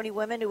find 20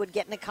 women who would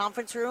get in a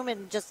conference room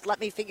and just let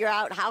me figure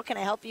out how can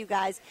I help you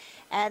guys.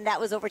 And that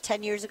was over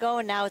 10 years ago,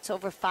 and now it's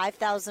over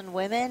 5,000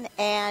 women.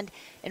 And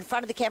in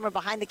front of the camera,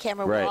 behind the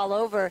camera, we're all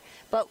over.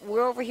 But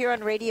we're over here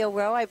on Radio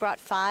Row. I brought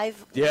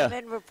 5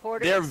 women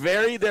reporters. They're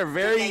very. Did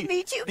they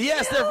meet you?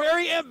 Yes, too? they're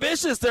very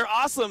ambitious. They're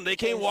awesome. They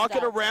came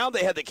walking around.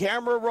 They had the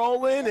camera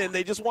rolling, and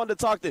they just wanted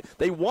to talk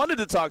They wanted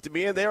to talk to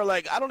me, and they were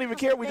like, I don't even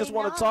care. We just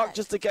want to talk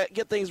just to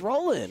get things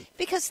rolling.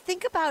 Because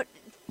think about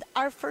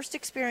our first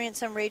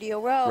experience on Radio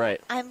Row. Right.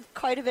 I'm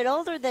quite a bit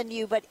older than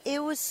you, but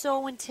it was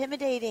so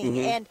intimidating.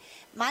 Mm-hmm. And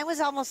mine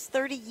was almost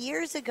 30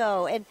 years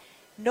ago. And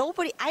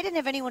I didn't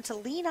have anyone to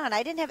lean on.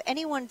 I didn't have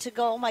anyone to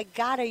go, oh, my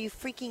God, are you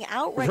freaking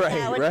out right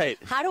now? And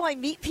how do I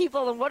meet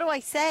people? And what do I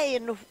say?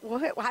 And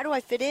how do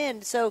I fit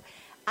in? So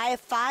I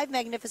have 5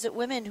 magnificent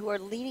women who are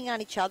leaning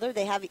on each other.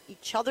 They have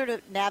each other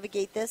to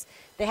navigate this.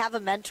 They have a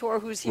mentor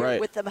who's here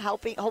with them,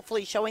 helping,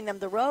 hopefully showing them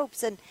the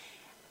ropes. And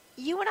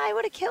you and I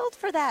would have killed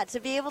for that, to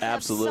be able to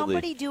have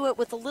somebody do it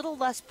with a little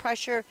less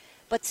pressure,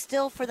 but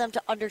still for them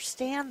to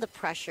understand the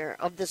pressure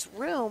of this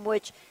room,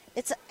 which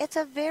it's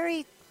a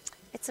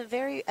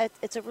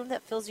room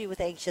that fills you with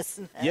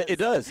anxiousness. Yeah, it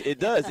does. It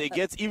does.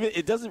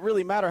 It doesn't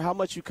really matter how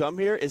much you come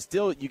here. It's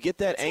still, you get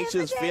that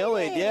anxious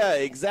feeling. Yeah,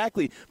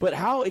 exactly. But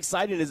how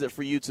exciting is it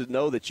for you to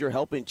know that you're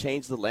helping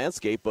change the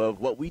landscape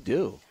of what we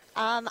do?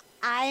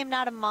 I am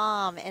not a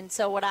mom, and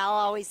so what I'll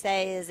always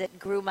say is it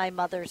grew my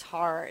mother's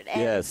heart.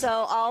 And so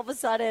all of a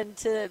sudden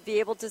to be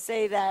able to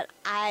say that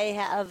I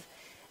have,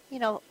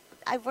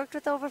 I've worked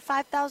with over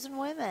 5,000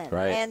 women.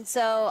 Right. And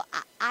so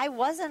I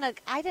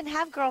didn't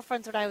have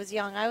girlfriends when I was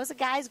young. I was a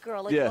guy's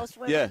girl, like most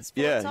women in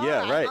sports are.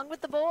 I hung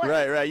with the boys.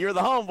 Right. You're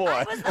the homeboy.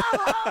 I was the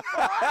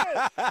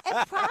homeboy,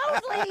 and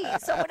proudly.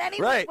 So when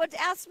anyone would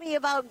ask me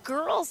about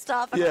girl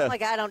stuff, I'm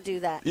like, I don't do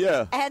that.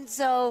 Yeah. And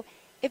so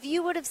if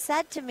you would have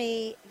said to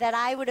me that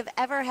I would have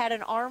ever had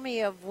an army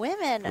of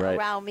women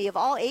around me of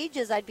all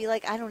ages, I'd be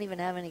like, I don't even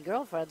have any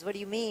girlfriends. What do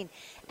you mean?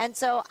 And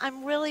so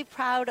I'm really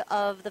proud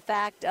of the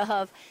fact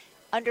of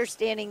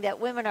understanding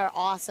that women are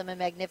awesome and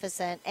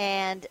magnificent,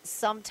 and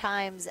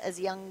sometimes as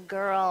young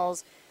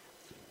girls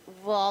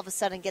we'll all of a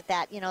sudden get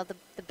that,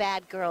 the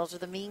bad girls or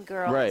the mean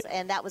girls,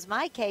 and that was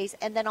my case.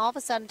 And then all of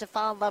a sudden to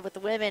fall in love with the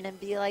women and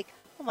be like,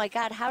 oh my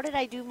God, how did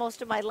I do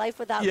most of my life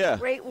without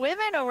great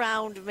women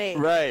around me?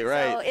 Right.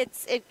 So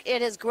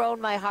it has grown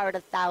my heart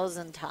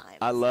 1,000 times.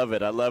 I love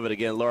it.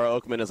 Again,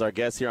 Laura Okmin is our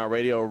guest here on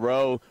Radio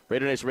Row,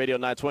 Raider Nation Radio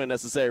 920,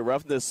 Necessary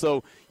Roughness.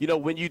 So,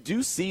 when you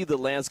do see the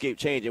landscape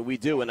change, and we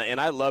do, and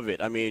I love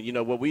it. I mean,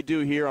 what we do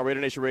here on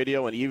Raider Nation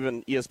Radio and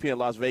even ESPN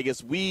Las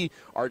Vegas, we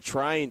are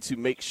trying to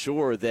make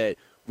sure that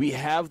we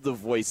have the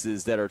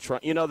voices that are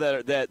trying,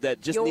 that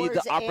just Yours need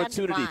the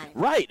opportunity.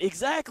 Right,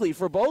 exactly,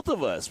 for both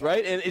of us,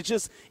 right? And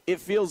it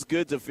feels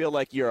good to feel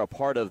like you're a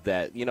part of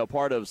that,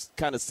 part of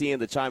kind of seeing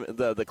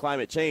the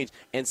climate change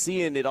and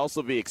seeing it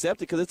also be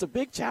accepted, because it's a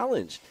big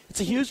challenge. It's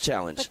a huge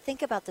challenge. But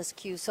think about this,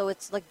 Q. So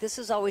it's like this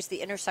is always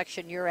the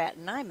intersection you're at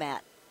and I'm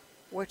at.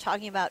 We're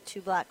talking about 2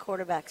 black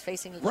quarterbacks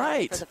facing each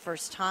other for the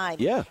first time.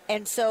 Yeah.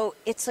 And so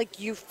it's like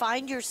you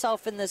find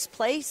yourself in this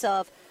place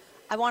of,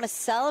 I want to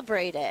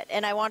celebrate it,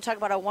 and I want to talk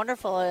about how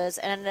wonderful it is,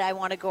 and I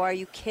want to go, are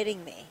you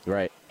kidding me?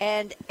 Right.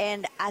 And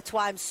that's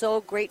why I'm so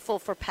grateful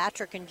for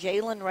Patrick and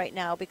Jalen right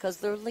now, because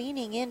they're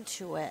leaning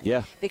into it.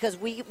 Yeah. Because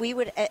we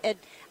would,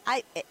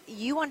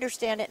 you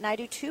understand it, and I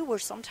do too, where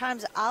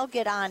sometimes I'll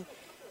get on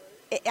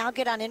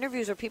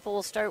interviews where people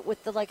will start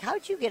with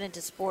how'd you get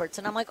into sports?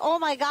 And I'm like, oh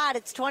my God,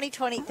 it's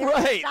 2023.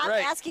 Stop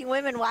asking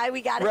women why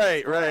we got into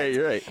sports.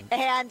 Right.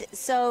 And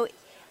so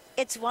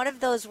it's one of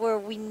those where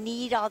we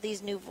need all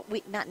these new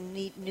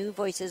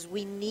voices.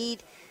 We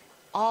need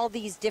all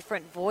these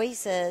different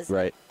voices.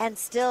 Right. And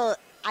still,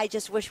 I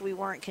just wish we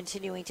weren't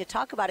continuing to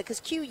talk about it because,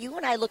 Q, you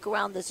and I look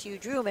around this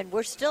huge room, and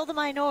we're still the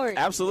minority.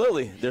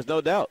 Absolutely. There's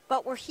no doubt.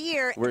 But we're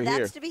here. We're that's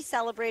here. to be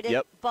celebrated.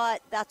 Yep.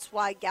 But that's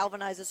why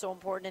Galvanize is so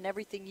important, and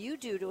everything you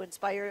do to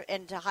inspire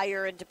and to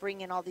hire and to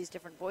bring in all these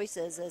different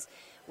voices is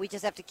we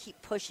just have to keep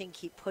pushing,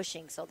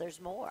 so there's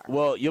more.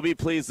 Well, you'll be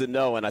pleased to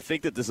know, and I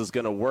think that this is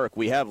going to work.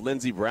 We have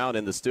Lindsey Brown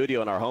in the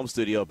studio, in our home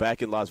studio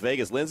back in Las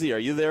Vegas. Lindsey, are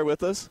you there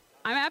with us?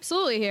 I'm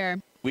absolutely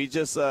here. We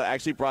just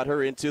actually brought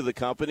her into the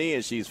company,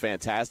 and she's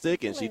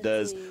fantastic, and she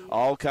does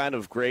all kind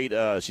of great.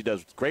 She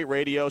does great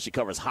radio. She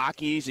covers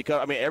hockey.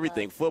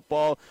 Everything,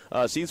 football.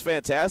 She's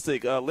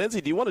fantastic.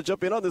 Lindsey, do you want to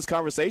jump in on this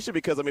conversation?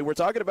 Because we're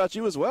talking about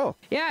you as well.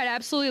 Yeah, I'd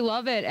absolutely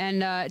love it,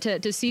 and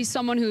to see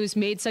someone who's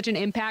made such an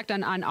impact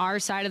on our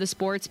side of the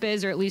sports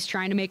biz, or at least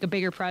trying to make a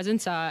bigger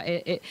presence,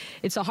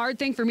 it's a hard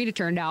thing for me to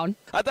turn down.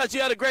 I thought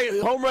you had a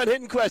great home run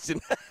hitting question.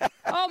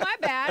 Oh, my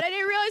bad. I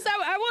didn't realize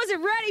I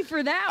wasn't ready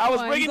for that. I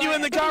was bringing you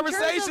in the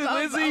conversation.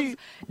 Lindsey.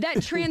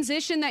 That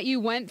transition that you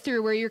went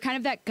through where you're kind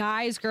of that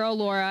guy's girl,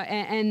 Laura,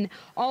 and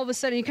all of a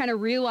sudden you kind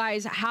of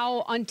realize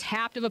how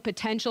untapped of a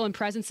potential and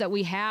presence that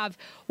we have.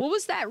 What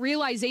was that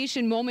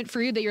realization moment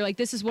for you that you're like,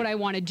 this is what I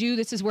want to do,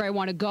 this is where I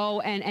want to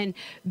go, and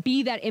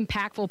be that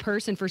impactful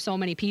person for so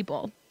many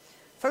people?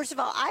 First of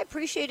all, I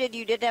appreciated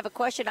you didn't have a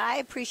question. I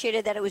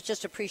appreciated that it was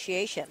just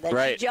appreciation. That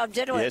right. You jumped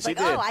into it. Yes, It's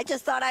like, I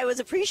just thought I was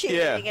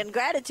appreciating and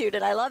gratitude,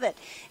 and I love it.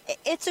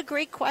 It's a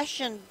great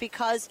question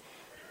because,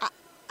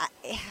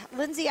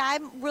 Lindsey,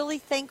 I'm really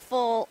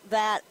thankful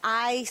that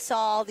I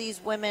saw these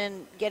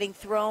women getting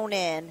thrown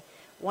in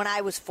when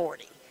I was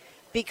 40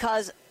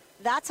 because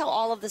that's how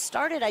all of this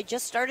started. I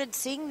just started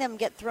seeing them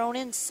get thrown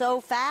in so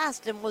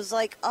fast and was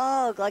like,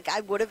 oh, like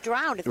I would have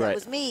drowned if that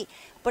was me.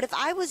 But if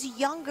I was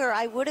younger,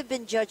 I would have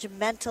been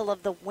judgmental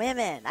of the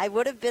women. I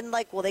would have been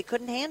like, well, they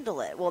couldn't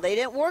handle it. Well, they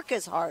didn't work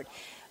as hard.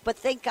 But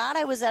thank God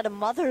I was at a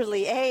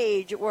motherly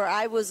age where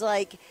I was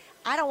like,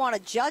 I don't want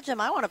to judge them.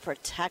 I want to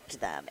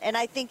protect them. And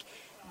I think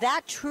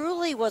that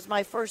truly was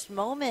my first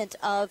moment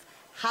of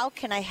how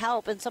can I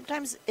help? And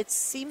sometimes it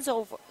seems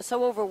so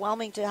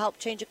overwhelming to help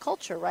change a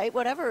culture, right?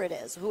 Whatever it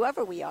is,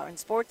 whoever we are in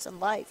sports and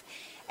life.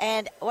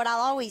 And what I'll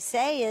always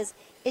say is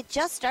it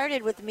just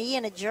started with me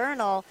in a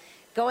journal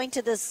going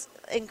to this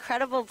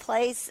incredible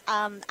place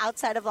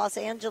outside of Los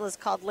Angeles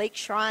called Lake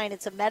Shrine.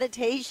 It's a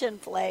meditation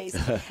place.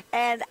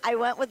 And I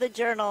went with a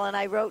journal and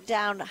I wrote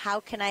down, how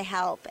can I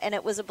help? And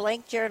it was a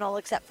blank journal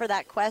except for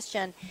that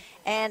question.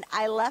 And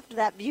I left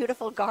that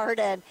beautiful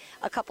garden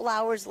a couple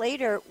hours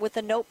later with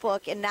a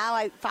notebook. And now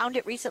I found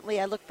it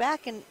recently. I look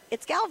back and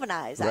it's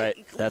galvanized. Right.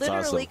 That's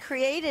literally awesome.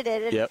 Created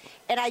it.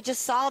 And I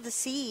just saw the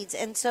seeds.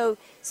 And so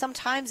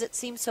sometimes it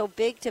seems so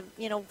big to,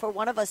 for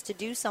one of us to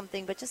do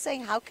something. But just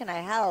saying, how can I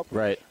help?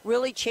 Right.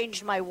 Really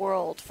changed my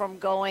world from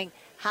going,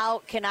 how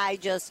can I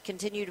just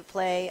continue to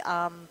play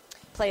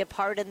a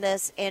part in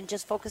this and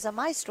just focus on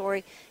my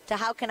story, to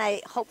how can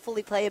I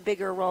hopefully play a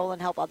bigger role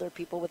and help other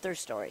people with their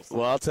stories.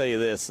 Well, I'll tell you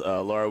this,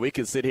 Laura, we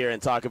can sit here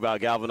and talk about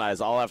Galvanize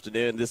all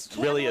afternoon. This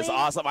really is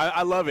awesome.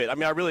 I love it.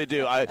 I really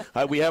do.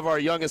 We have our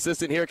young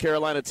assistant here,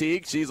 Carolina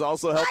Teague. She's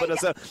also helping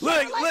us out.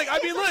 Look,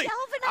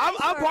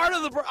 I'm part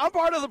of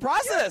the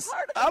process.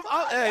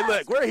 Hey,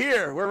 look, we're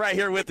here. We're right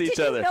here with each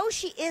other. Did you know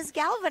she is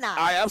galvanized?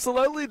 I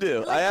absolutely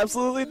do. I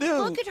absolutely do.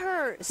 Look at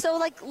her.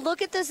 So,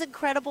 look at this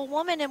incredible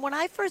woman. And when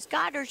I first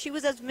got her, she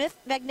was as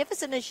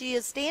magnificent as she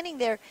is standing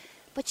there,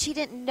 but she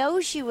didn't know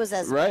she was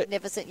as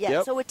magnificent yet.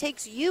 Yep. So it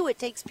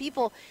takes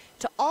people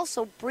to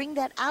also bring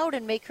that out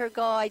and make her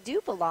go, I do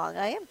belong.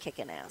 I am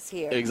kicking ass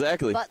here.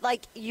 Exactly. But,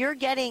 you're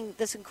getting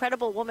this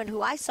incredible woman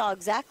who I saw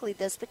exactly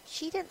this, but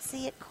she didn't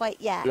see it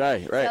quite yet.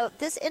 Right. So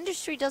this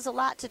industry does a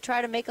lot to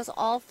try to make us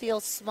all feel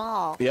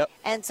small. Yep.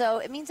 And so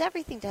it means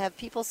everything to have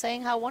people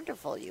saying how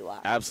wonderful you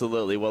are.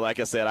 Absolutely. Well, like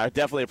I said, I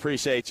definitely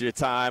appreciate your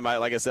time.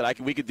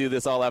 We could do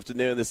this all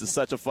afternoon. This is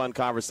such a fun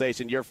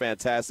conversation. You're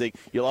fantastic.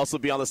 You'll also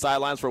be on the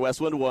sidelines for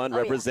Westwood One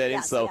representing.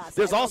 Yes,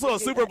 there's also a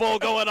Super Bowl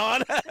going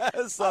on.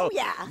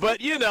 But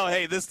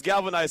hey, this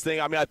galvanized thing,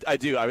 I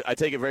do. I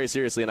take it very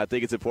seriously, and I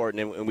think it's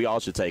important, and we all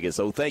should take it.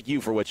 So thank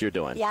you for what you're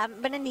doing. Yeah, I'm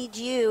going to need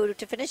you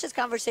to finish this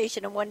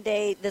conversation, and one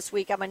day this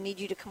week I'm going to need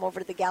you to come over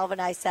to the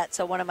Galvanized set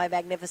so one of my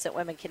magnificent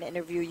women can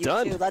interview you,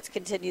 Done. too. Let's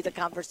continue the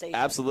conversation.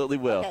 Absolutely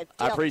will. Okay,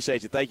 I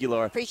appreciate you. Thank you,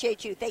 Laura.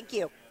 Appreciate you. Thank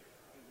you.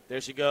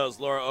 There she goes,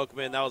 Laura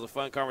Okmin. That was a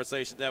fun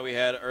conversation that we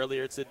had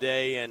earlier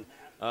today, and,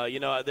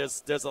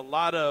 there's a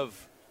lot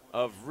of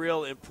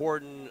real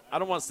important, I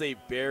don't want to say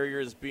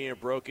barriers being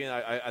broken.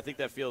 I think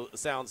that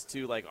sounds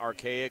too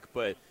archaic,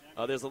 but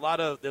there's a lot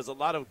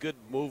of good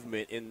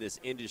movement in this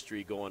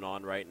industry going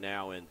on right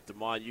now. And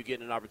Damon, you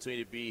getting an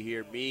opportunity to be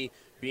here, me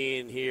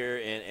being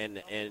here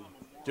and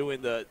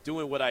doing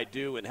what I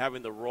do and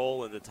having the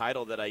role and the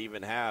title that I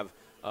even have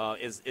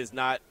is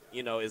not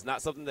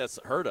something that's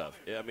heard of.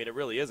 It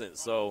really isn't.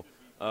 So.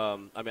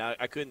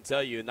 I couldn't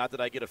tell you, not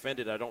that I get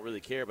offended, I don't really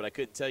care, but I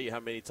couldn't tell you how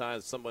many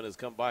times someone has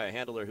come by, a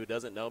handler who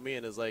doesn't know me,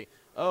 and is like,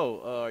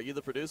 are you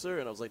the producer?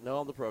 And I was like, no,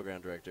 I'm the program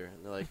director.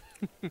 And they're like,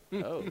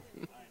 oh.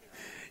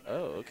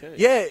 Oh, okay.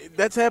 Yeah,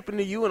 that's happened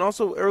to you, and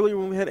also earlier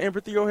when we had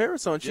Amber Theo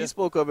Harris on, she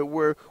spoke of it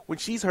where when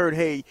she's heard,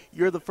 hey,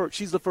 you're the first,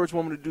 she's the first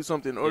woman to do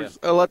something, or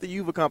a lot that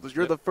you've accomplished.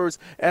 You're the first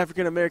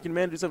African-American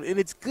man to do something, and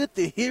it's good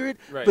to hear it,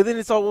 but then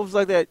it's almost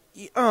like that,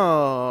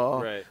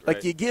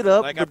 like you get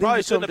up. Like but I probably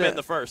then shouldn't have been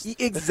the first.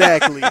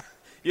 Exactly.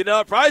 You know,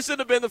 I probably shouldn't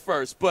have been the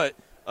first, but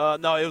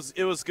no,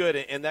 it was good,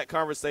 and that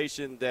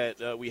conversation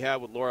that we had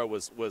with Laura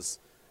was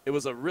it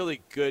was a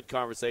really good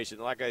conversation.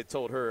 Like I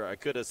told her, I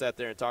could have sat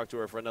there and talked to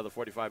her for another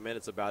 45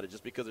 minutes about it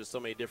just because there's so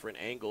many different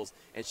angles.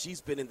 And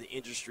she's been in the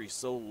industry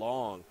so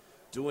long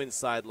doing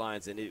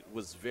sidelines, and it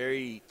was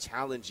very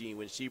challenging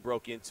when she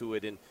broke into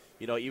it. And,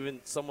 you know,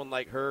 even someone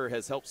like her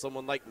has helped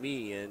someone like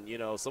me, and, you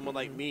know, someone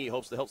like me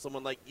hopes to help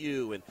someone like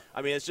you. And,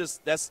 I mean, it's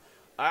just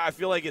I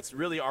feel like it's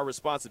really our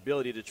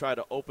responsibility to try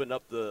to open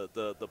up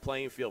the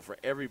playing field for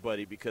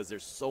everybody because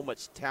there's so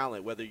much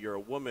talent, whether you're a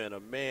woman, a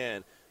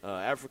man,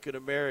 African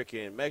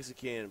American,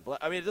 Mexican, Black.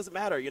 I mean, it doesn't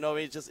matter. You know, I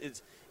mean,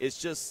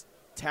 it's just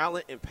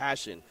talent and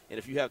passion. And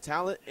if you have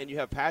talent and you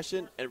have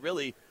passion, and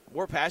really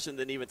more passion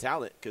than even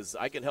talent, because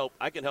I can help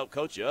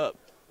coach you up.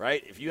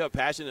 Right? If you have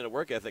passion and a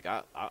work ethic,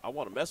 I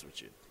want to mess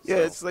with you. Yeah,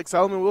 it's like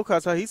Solomon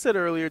Wilcots, how he said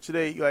earlier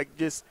today, like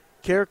just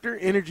character,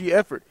 energy,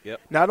 effort.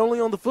 Yep. Not only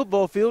on the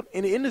football field,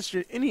 in the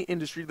industry, any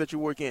industry that you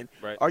work in.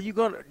 Right.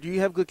 Do you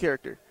have good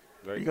character?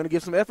 Right. Are you going to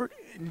give some effort?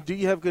 Do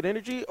you have good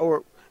energy?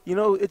 Or, you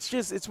know,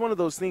 it's one of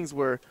those things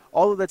where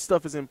all of that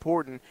stuff is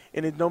important,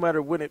 and no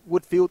matter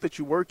what field that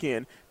you work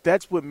in,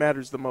 that's what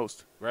matters the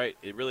most. Right.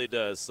 It really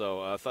does.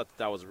 So I thought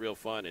that was a real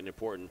fun and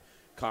important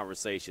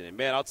conversation. And,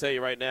 man, I'll tell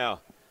you right now,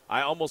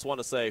 I almost want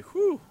to say,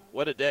 whew,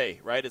 what a day,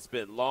 right? It's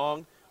been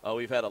long.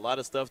 We've had a lot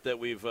of stuff that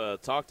we've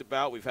talked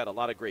about. We've had a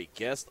lot of great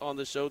guests on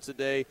the show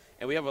today,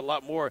 and we have a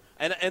lot more.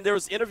 And there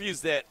was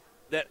interviews that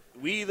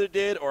we either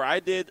did or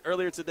I did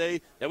earlier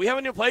today that we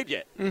haven't even played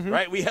yet,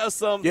 right? We have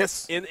some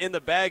in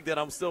the bag that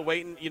I'm still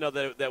waiting, you know,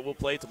 that we'll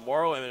play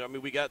tomorrow. And I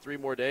mean, we got 3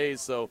 more days,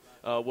 so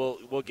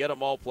we'll get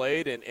them all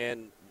played.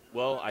 And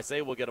well, I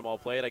say we'll get them all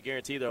played. I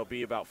guarantee there'll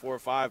be about 4 or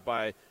 5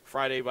 by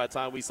Friday by the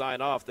time we sign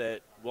off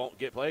that won't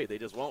get played. They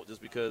just won't, just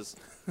because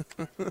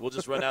we'll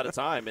just run out of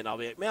time. And I'll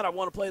be like, man, I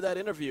want to play that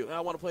interview. I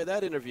want to play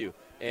that interview.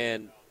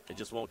 And I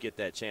just won't get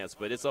that chance.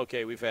 But it's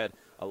okay. We've had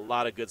a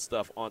lot of good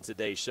stuff on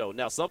today's show.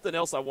 Now, something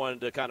else I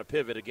wanted to kind of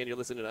pivot. Again, you're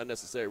listening to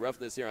Unnecessary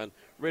Roughness here on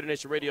Raider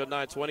Nation Radio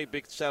 920.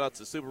 Big shout-out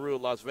to Subaru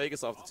of Las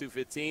Vegas off the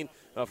 215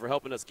 for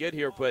helping us get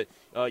here. But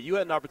you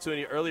had an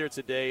opportunity earlier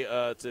today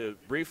to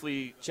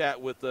briefly chat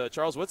with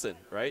Charles Woodson,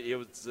 right?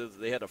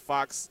 They had a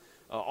Fox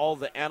all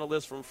the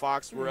analysts from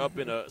Fox were up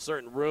in a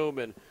certain room,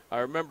 and I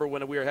remember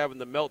when we were having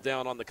the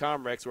meltdown on the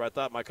Comrex where I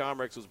thought my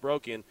Comrex was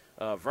broken,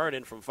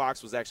 Vernon from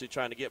Fox was actually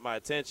trying to get my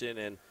attention,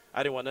 and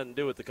I didn't want nothing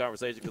to do with the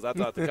conversation because I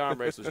thought the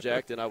Comrex was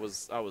jacked, and I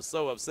was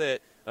so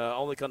upset.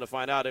 Only come to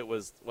find out it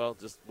was, well,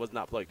 just was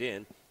not plugged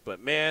in.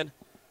 But, man,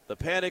 the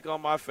panic on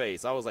my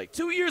face. I was like,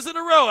 2 years in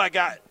a row I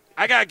got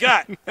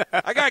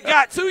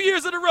 2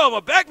 years in a row. My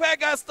backpack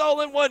got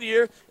stolen 1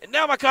 year, and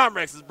now my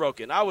Comrex is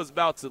broken. I was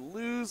about to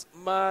lose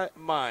my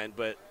mind,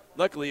 but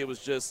luckily it was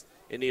just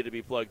it needed to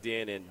be plugged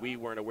in, and we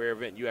weren't aware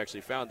of it, and you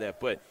actually found that.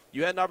 But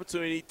you had an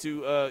opportunity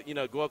to,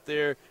 go up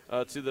there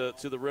to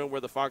the room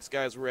where the Fox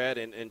guys were at,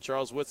 and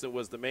Charles Woodson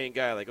was the main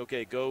guy. Like,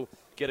 okay, go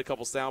get a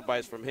couple sound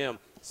bites from him.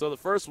 So the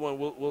first one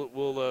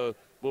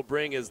we'll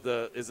bring is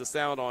the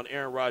sound on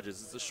Aaron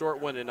Rodgers. It's a short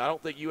one, and I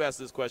don't think you asked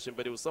this question,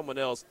 but it was someone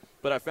else.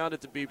 But I found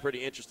it to be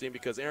pretty interesting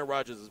because Aaron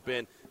Rodgers has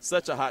been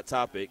such a hot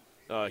topic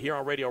here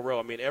on Radio Row.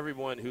 I mean,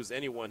 anyone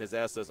has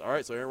asked us, all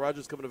right, so Aaron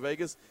Rodgers coming to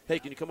Vegas. Hey,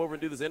 can you come over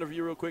and do this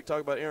interview real quick,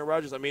 talk about Aaron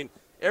Rodgers? I mean,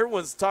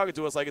 everyone's talking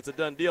to us like it's a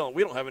done deal, and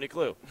we don't have any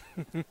clue.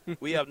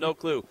 We have no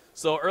clue.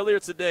 So earlier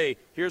today,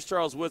 here's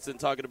Charles Woodson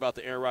talking about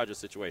the Aaron Rodgers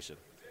situation.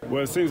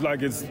 Well, it seems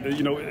like it's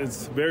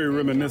very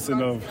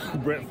reminiscent of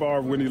Brett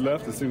Favre when he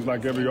left. It seems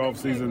like every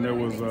offseason there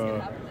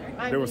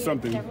was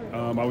something.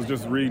 I was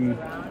just reading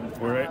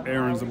where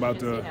Aaron's about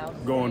to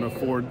go on a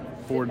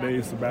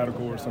four-day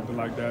sabbatical or something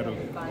like that, a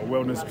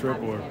wellness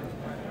trip or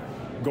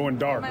going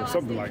dark or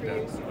something like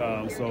that.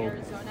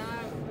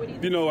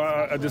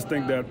 I just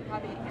think that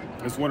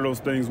it's one of those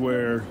things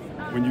where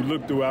when you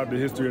look throughout the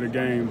history of the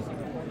game,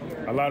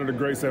 a lot of the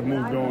greats have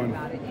moved on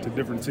to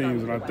different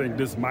teams, and I think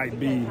this might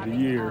be the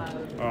year,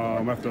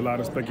 after a lot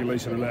of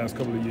speculation the last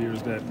couple of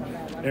years, that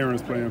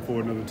Aaron's playing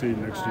for another team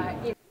next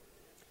year.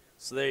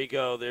 So there you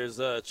go. There's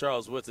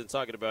Charles Woodson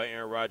talking about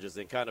Aaron Rodgers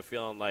and kind of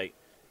feeling like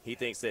he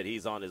thinks that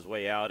he's on his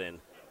way out. And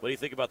what do you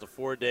think about the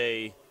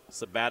 4-day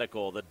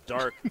sabbatical, the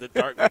dark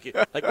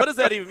like, what does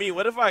that even mean?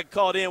 What if I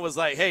called in and was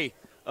like, hey,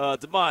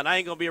 Damon, I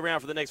ain't going to be around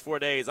for the next 4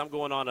 days. I'm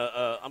going on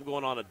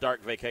a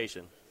dark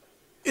vacation.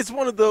 This is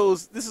one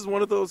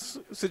of those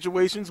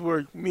situations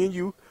where me and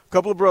you, a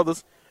couple of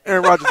brothers,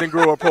 Aaron Rodgers didn't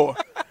grow up poor.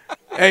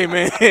 Hey,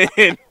 man.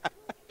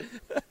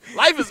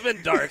 Life has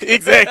been dark.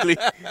 Exactly.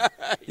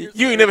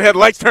 You ain't never had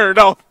lights turned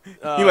off.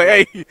 You're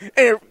like, hey,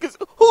 Aaron,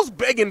 who's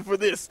begging for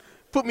this?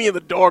 Put me in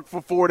the dark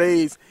for 4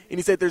 days. And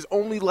he said there's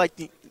only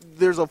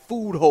there's a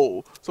food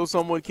hole so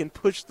someone can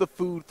push the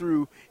food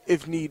through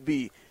if need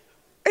be.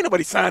 Ain't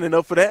nobody signing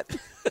up for that.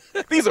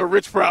 These are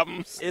rich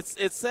problems.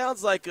 It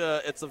sounds like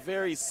it's a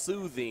very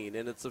soothing,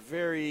 and it's a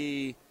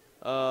very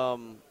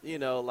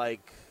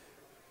like,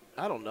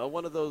 I don't know,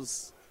 one of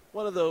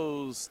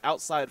those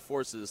outside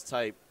forces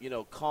type,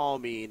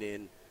 calming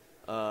and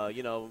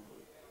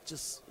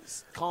just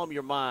calm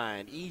your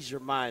mind, ease your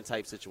mind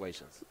type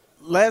situations.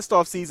 Last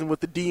off season with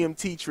the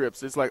DMT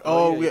trips, it's like,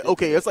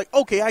 okay. It's like,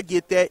 okay, I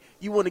get that.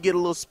 You want to get a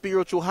little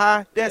spiritual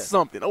high? That's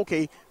something.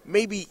 Okay,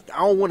 maybe I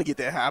don't want to get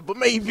that high, but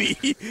maybe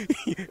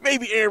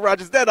Aaron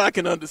Rodgers, that I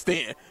can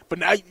understand. But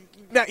now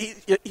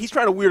he's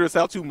trying to weird us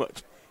out too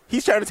much.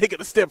 He's trying to take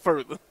it a step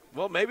further.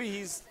 Well, maybe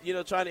he's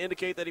trying to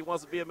indicate that he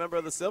wants to be a member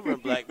of the Silver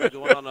and Black by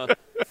going on a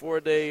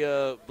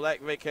 4-day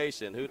black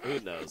vacation. Who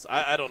knows?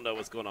 I don't know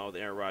what's going on with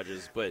Aaron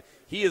Rodgers, but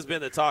he has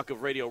been the talk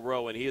of Radio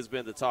Row, and he has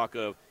been the talk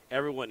of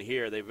everyone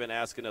here. They've been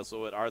asking us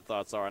what our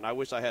thoughts are, and I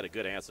wish I had a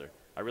good answer.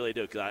 I really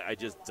do, because I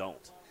just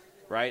don't,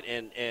 right?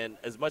 And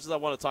as much as I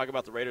want to talk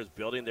about the Raiders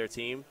building their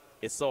team,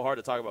 it's so hard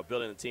to talk about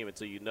building a team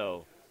until you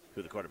know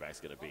who the quarterback's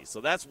going to be.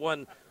 So that's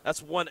one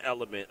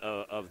element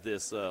of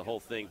this whole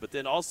thing. But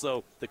then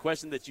also the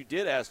question that you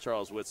did ask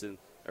Charles Woodson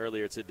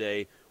earlier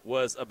today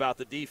was about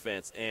the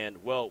defense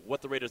and, well,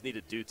 what the Raiders need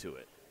to do to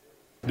it.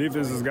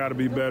 Defense has got to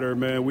be better,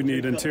 man. We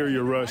need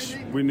interior rush.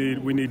 We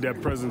need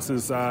that presence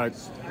inside.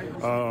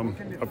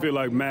 I feel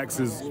like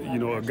Max is,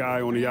 a guy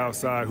on the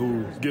outside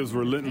who gives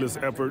relentless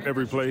effort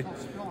every play,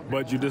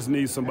 but you just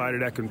need somebody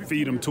that can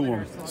feed him to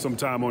him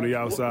sometime on the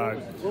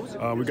outside.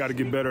 We got to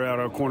get better at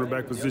our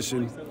cornerback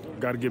position.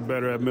 Got to get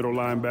better at middle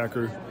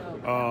linebacker.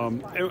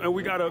 And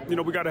we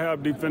gotta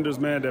have defenders,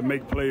 man, that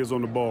make plays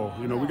on the ball.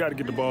 We got to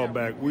get the ball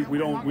back. We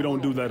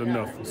don't do that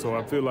enough. So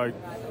I feel like,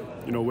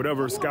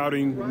 whatever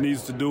scouting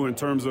needs to do in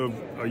terms of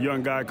a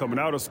young guy coming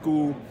out of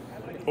school,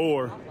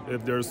 or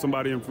if there's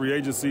somebody in free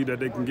agency that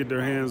they can get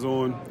their hands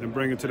on and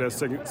bring into that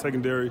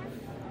secondary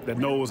that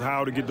knows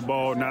how to get the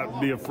ball,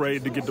 not be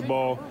afraid to get the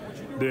ball,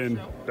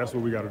 then that's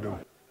what we got to do.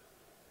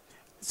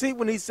 See,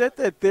 when he said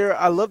that there,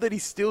 I love that he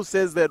still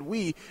says that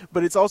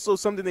but it's also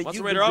something that Once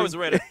you a Raider, always a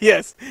Raider.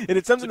 Yes, and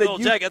it's something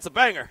that's a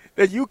banger.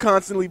 That you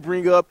constantly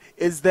bring up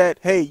is that,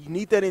 hey, you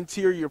need that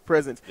interior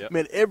presence. Yep.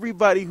 Man,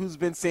 everybody who's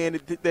been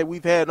saying that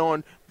we've had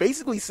on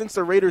basically since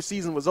the Raiders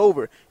season was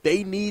over,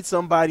 they need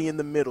somebody in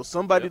the middle,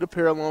 somebody to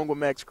pair along with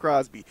Max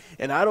Crosby.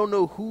 And I don't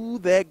know who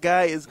that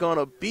guy is going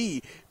to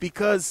be,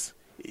 because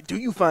do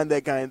you find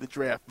that guy in the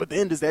draft? But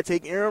then does that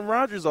take Aaron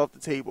Rodgers off the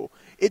table?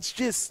 It's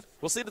just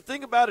 – well, see, the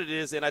thing about it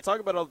is, and I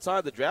talk about it all the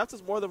time, the draft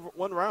is more than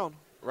one round,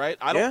 right?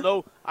 I don't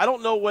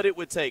know what it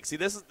would take. See,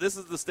 this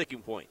is the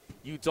sticking point.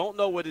 You don't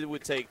know what it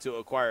would take to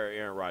acquire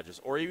Aaron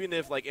Rodgers, or even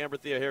if, like Amber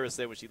Thea Harris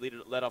said when she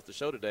led off the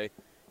show today,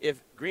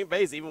 if Green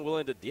Bay's even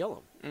willing to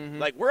deal him. Mm-hmm.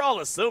 Like, we're all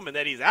assuming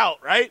that he's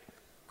out, right?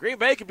 Green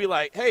Bay could be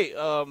like, hey,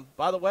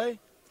 by the way,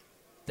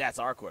 that's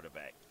our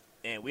quarterback.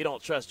 And we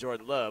don't trust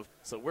Jordan Love,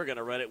 so we're going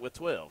to run it with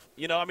 12.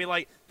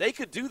 They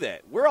could do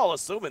that. We're all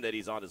assuming that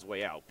he's on his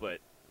way out. But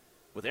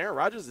with Aaron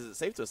Rodgers, is it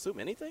safe to assume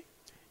anything?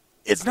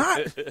 It's not.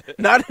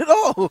 Not at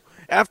all.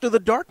 After the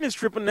darkness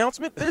trip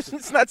announcement,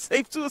 it's not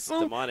safe to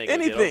assume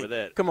anything. Get over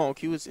that. Come on,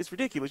 Q. It's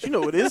ridiculous. You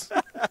know it is.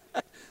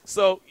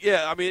 So,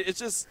 yeah,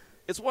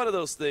 it's one of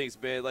those things,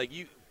 man. Like,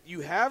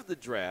 you have the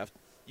draft.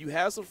 You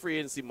have some free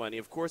agency money.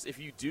 Of course, if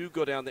you do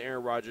go down the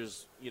Aaron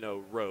Rodgers,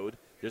 road,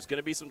 there's going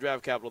to be some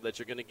draft capital that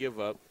you're going to give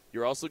up.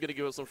 You're also going to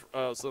give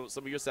up some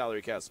of your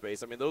salary cap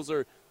space. I mean, those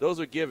are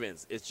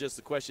givens. It's just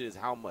the question is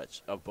how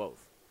much of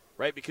both,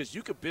 right? Because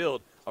you could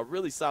build a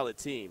really solid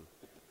team,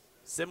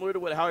 similar to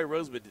what Howie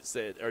Roseman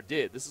said or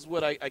did. This is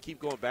what I keep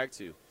going back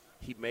to.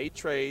 He made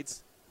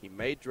trades, he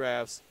made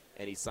drafts,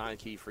 and he signed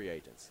key free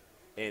agents,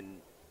 and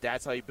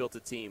that's how he built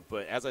a team.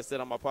 But as I said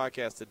on my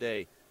podcast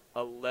today,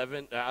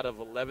 11 out of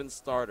 11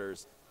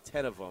 starters,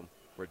 10 of them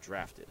were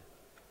drafted.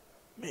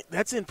 Man,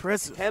 that's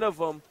impressive. 10 of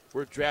them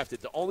were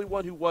drafted. The only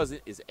one who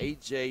wasn't is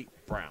A.J.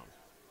 Brown,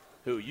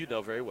 who you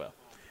know very well.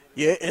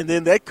 Yeah, and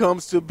then that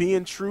comes to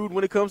being shrewd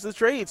when it comes to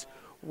trades.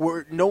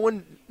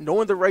 Knowing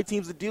the right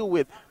teams to deal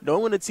with,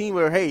 knowing a team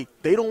where, hey,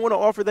 they don't want to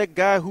offer that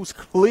guy who's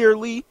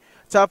clearly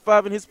top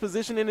 5 in his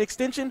position an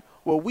extension.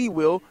 Well, we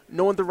will,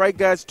 knowing the right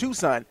guys to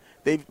sign.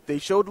 They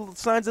showed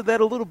signs of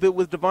that a little bit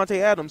with Devontae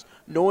Adams,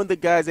 knowing the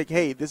guys like,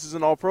 hey, this is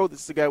an all-pro.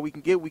 This is a guy we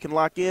can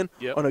lock in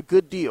on a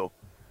good deal.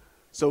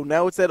 So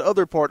now it's that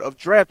other part of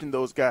drafting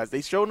those guys.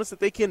 They've shown us that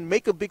they can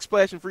make a big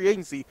splash in free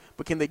agency,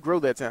 but can they grow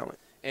that talent?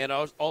 And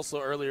also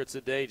earlier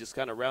today, just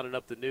kind of rounding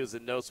up the news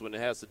and notes when it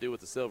has to do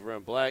with the silver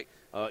and black,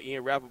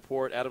 Ian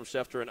Rappaport, Adam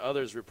Schefter, and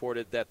others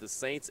reported that the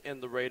Saints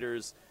and the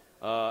Raiders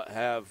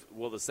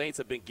the Saints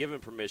have been given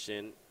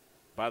permission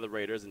by the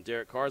Raiders, and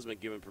Derek Carr's been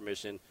given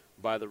permission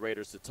by the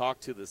Raiders to talk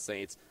to the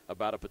Saints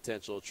about a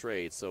potential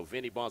trade. So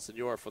Vinny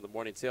Bonsignore from the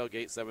Morning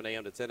Tailgate, 7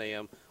 a.m. to 10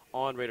 a.m.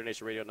 on Raider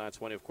Nation Radio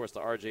 920, of course, the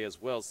RJ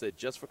as well, said,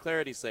 just for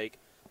clarity's sake,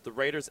 the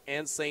Raiders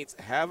and Saints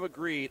have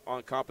agreed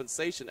on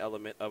compensation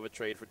element of a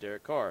trade for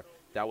Derek Carr.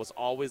 That was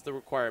always the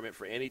requirement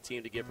for any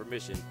team to get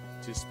permission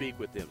to speak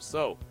with them.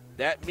 So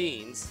that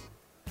means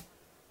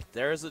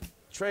there is a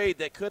trade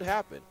that could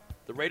happen.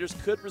 the Raiders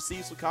could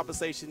receive some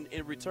compensation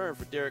in return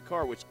for Derek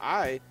Carr, which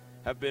I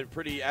have been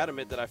pretty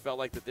adamant that I felt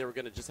like that they were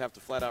going to just have to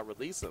flat out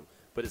release him.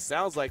 But it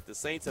sounds like the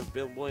Saints have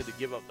been willing to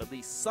give up at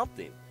least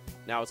something.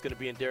 Now it's going to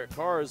be in Derek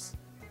Carr's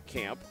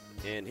camp,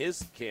 in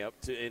his camp,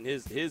 in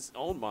his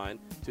own mind,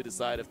 to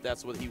decide if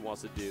that's what he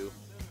wants to do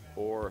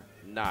or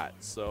not.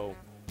 So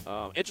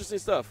interesting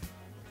stuff.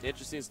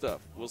 Interesting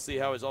stuff. We'll see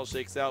how it all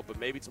shakes out, but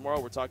maybe tomorrow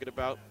we're talking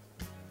about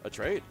a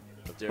trade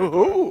of Derek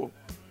Carr.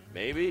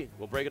 Maybe.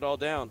 We'll break it all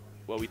down.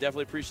 Well, we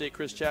definitely appreciate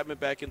Chris Chapman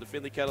back in the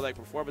Finley Cadillac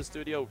Performance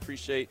Studio. We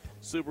appreciate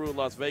Subaru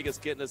Las Vegas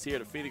getting us here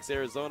to Phoenix,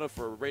 Arizona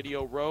for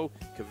Radio Row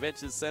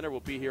Convention Center. We'll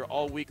be here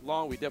all week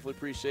long. We definitely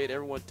appreciate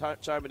everyone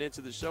chiming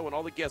into the show and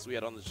all the guests we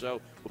had on the show.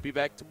 We'll be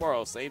back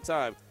tomorrow, same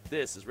time.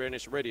 This is Raider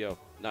Nation Radio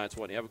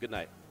 920. Have a good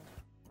night.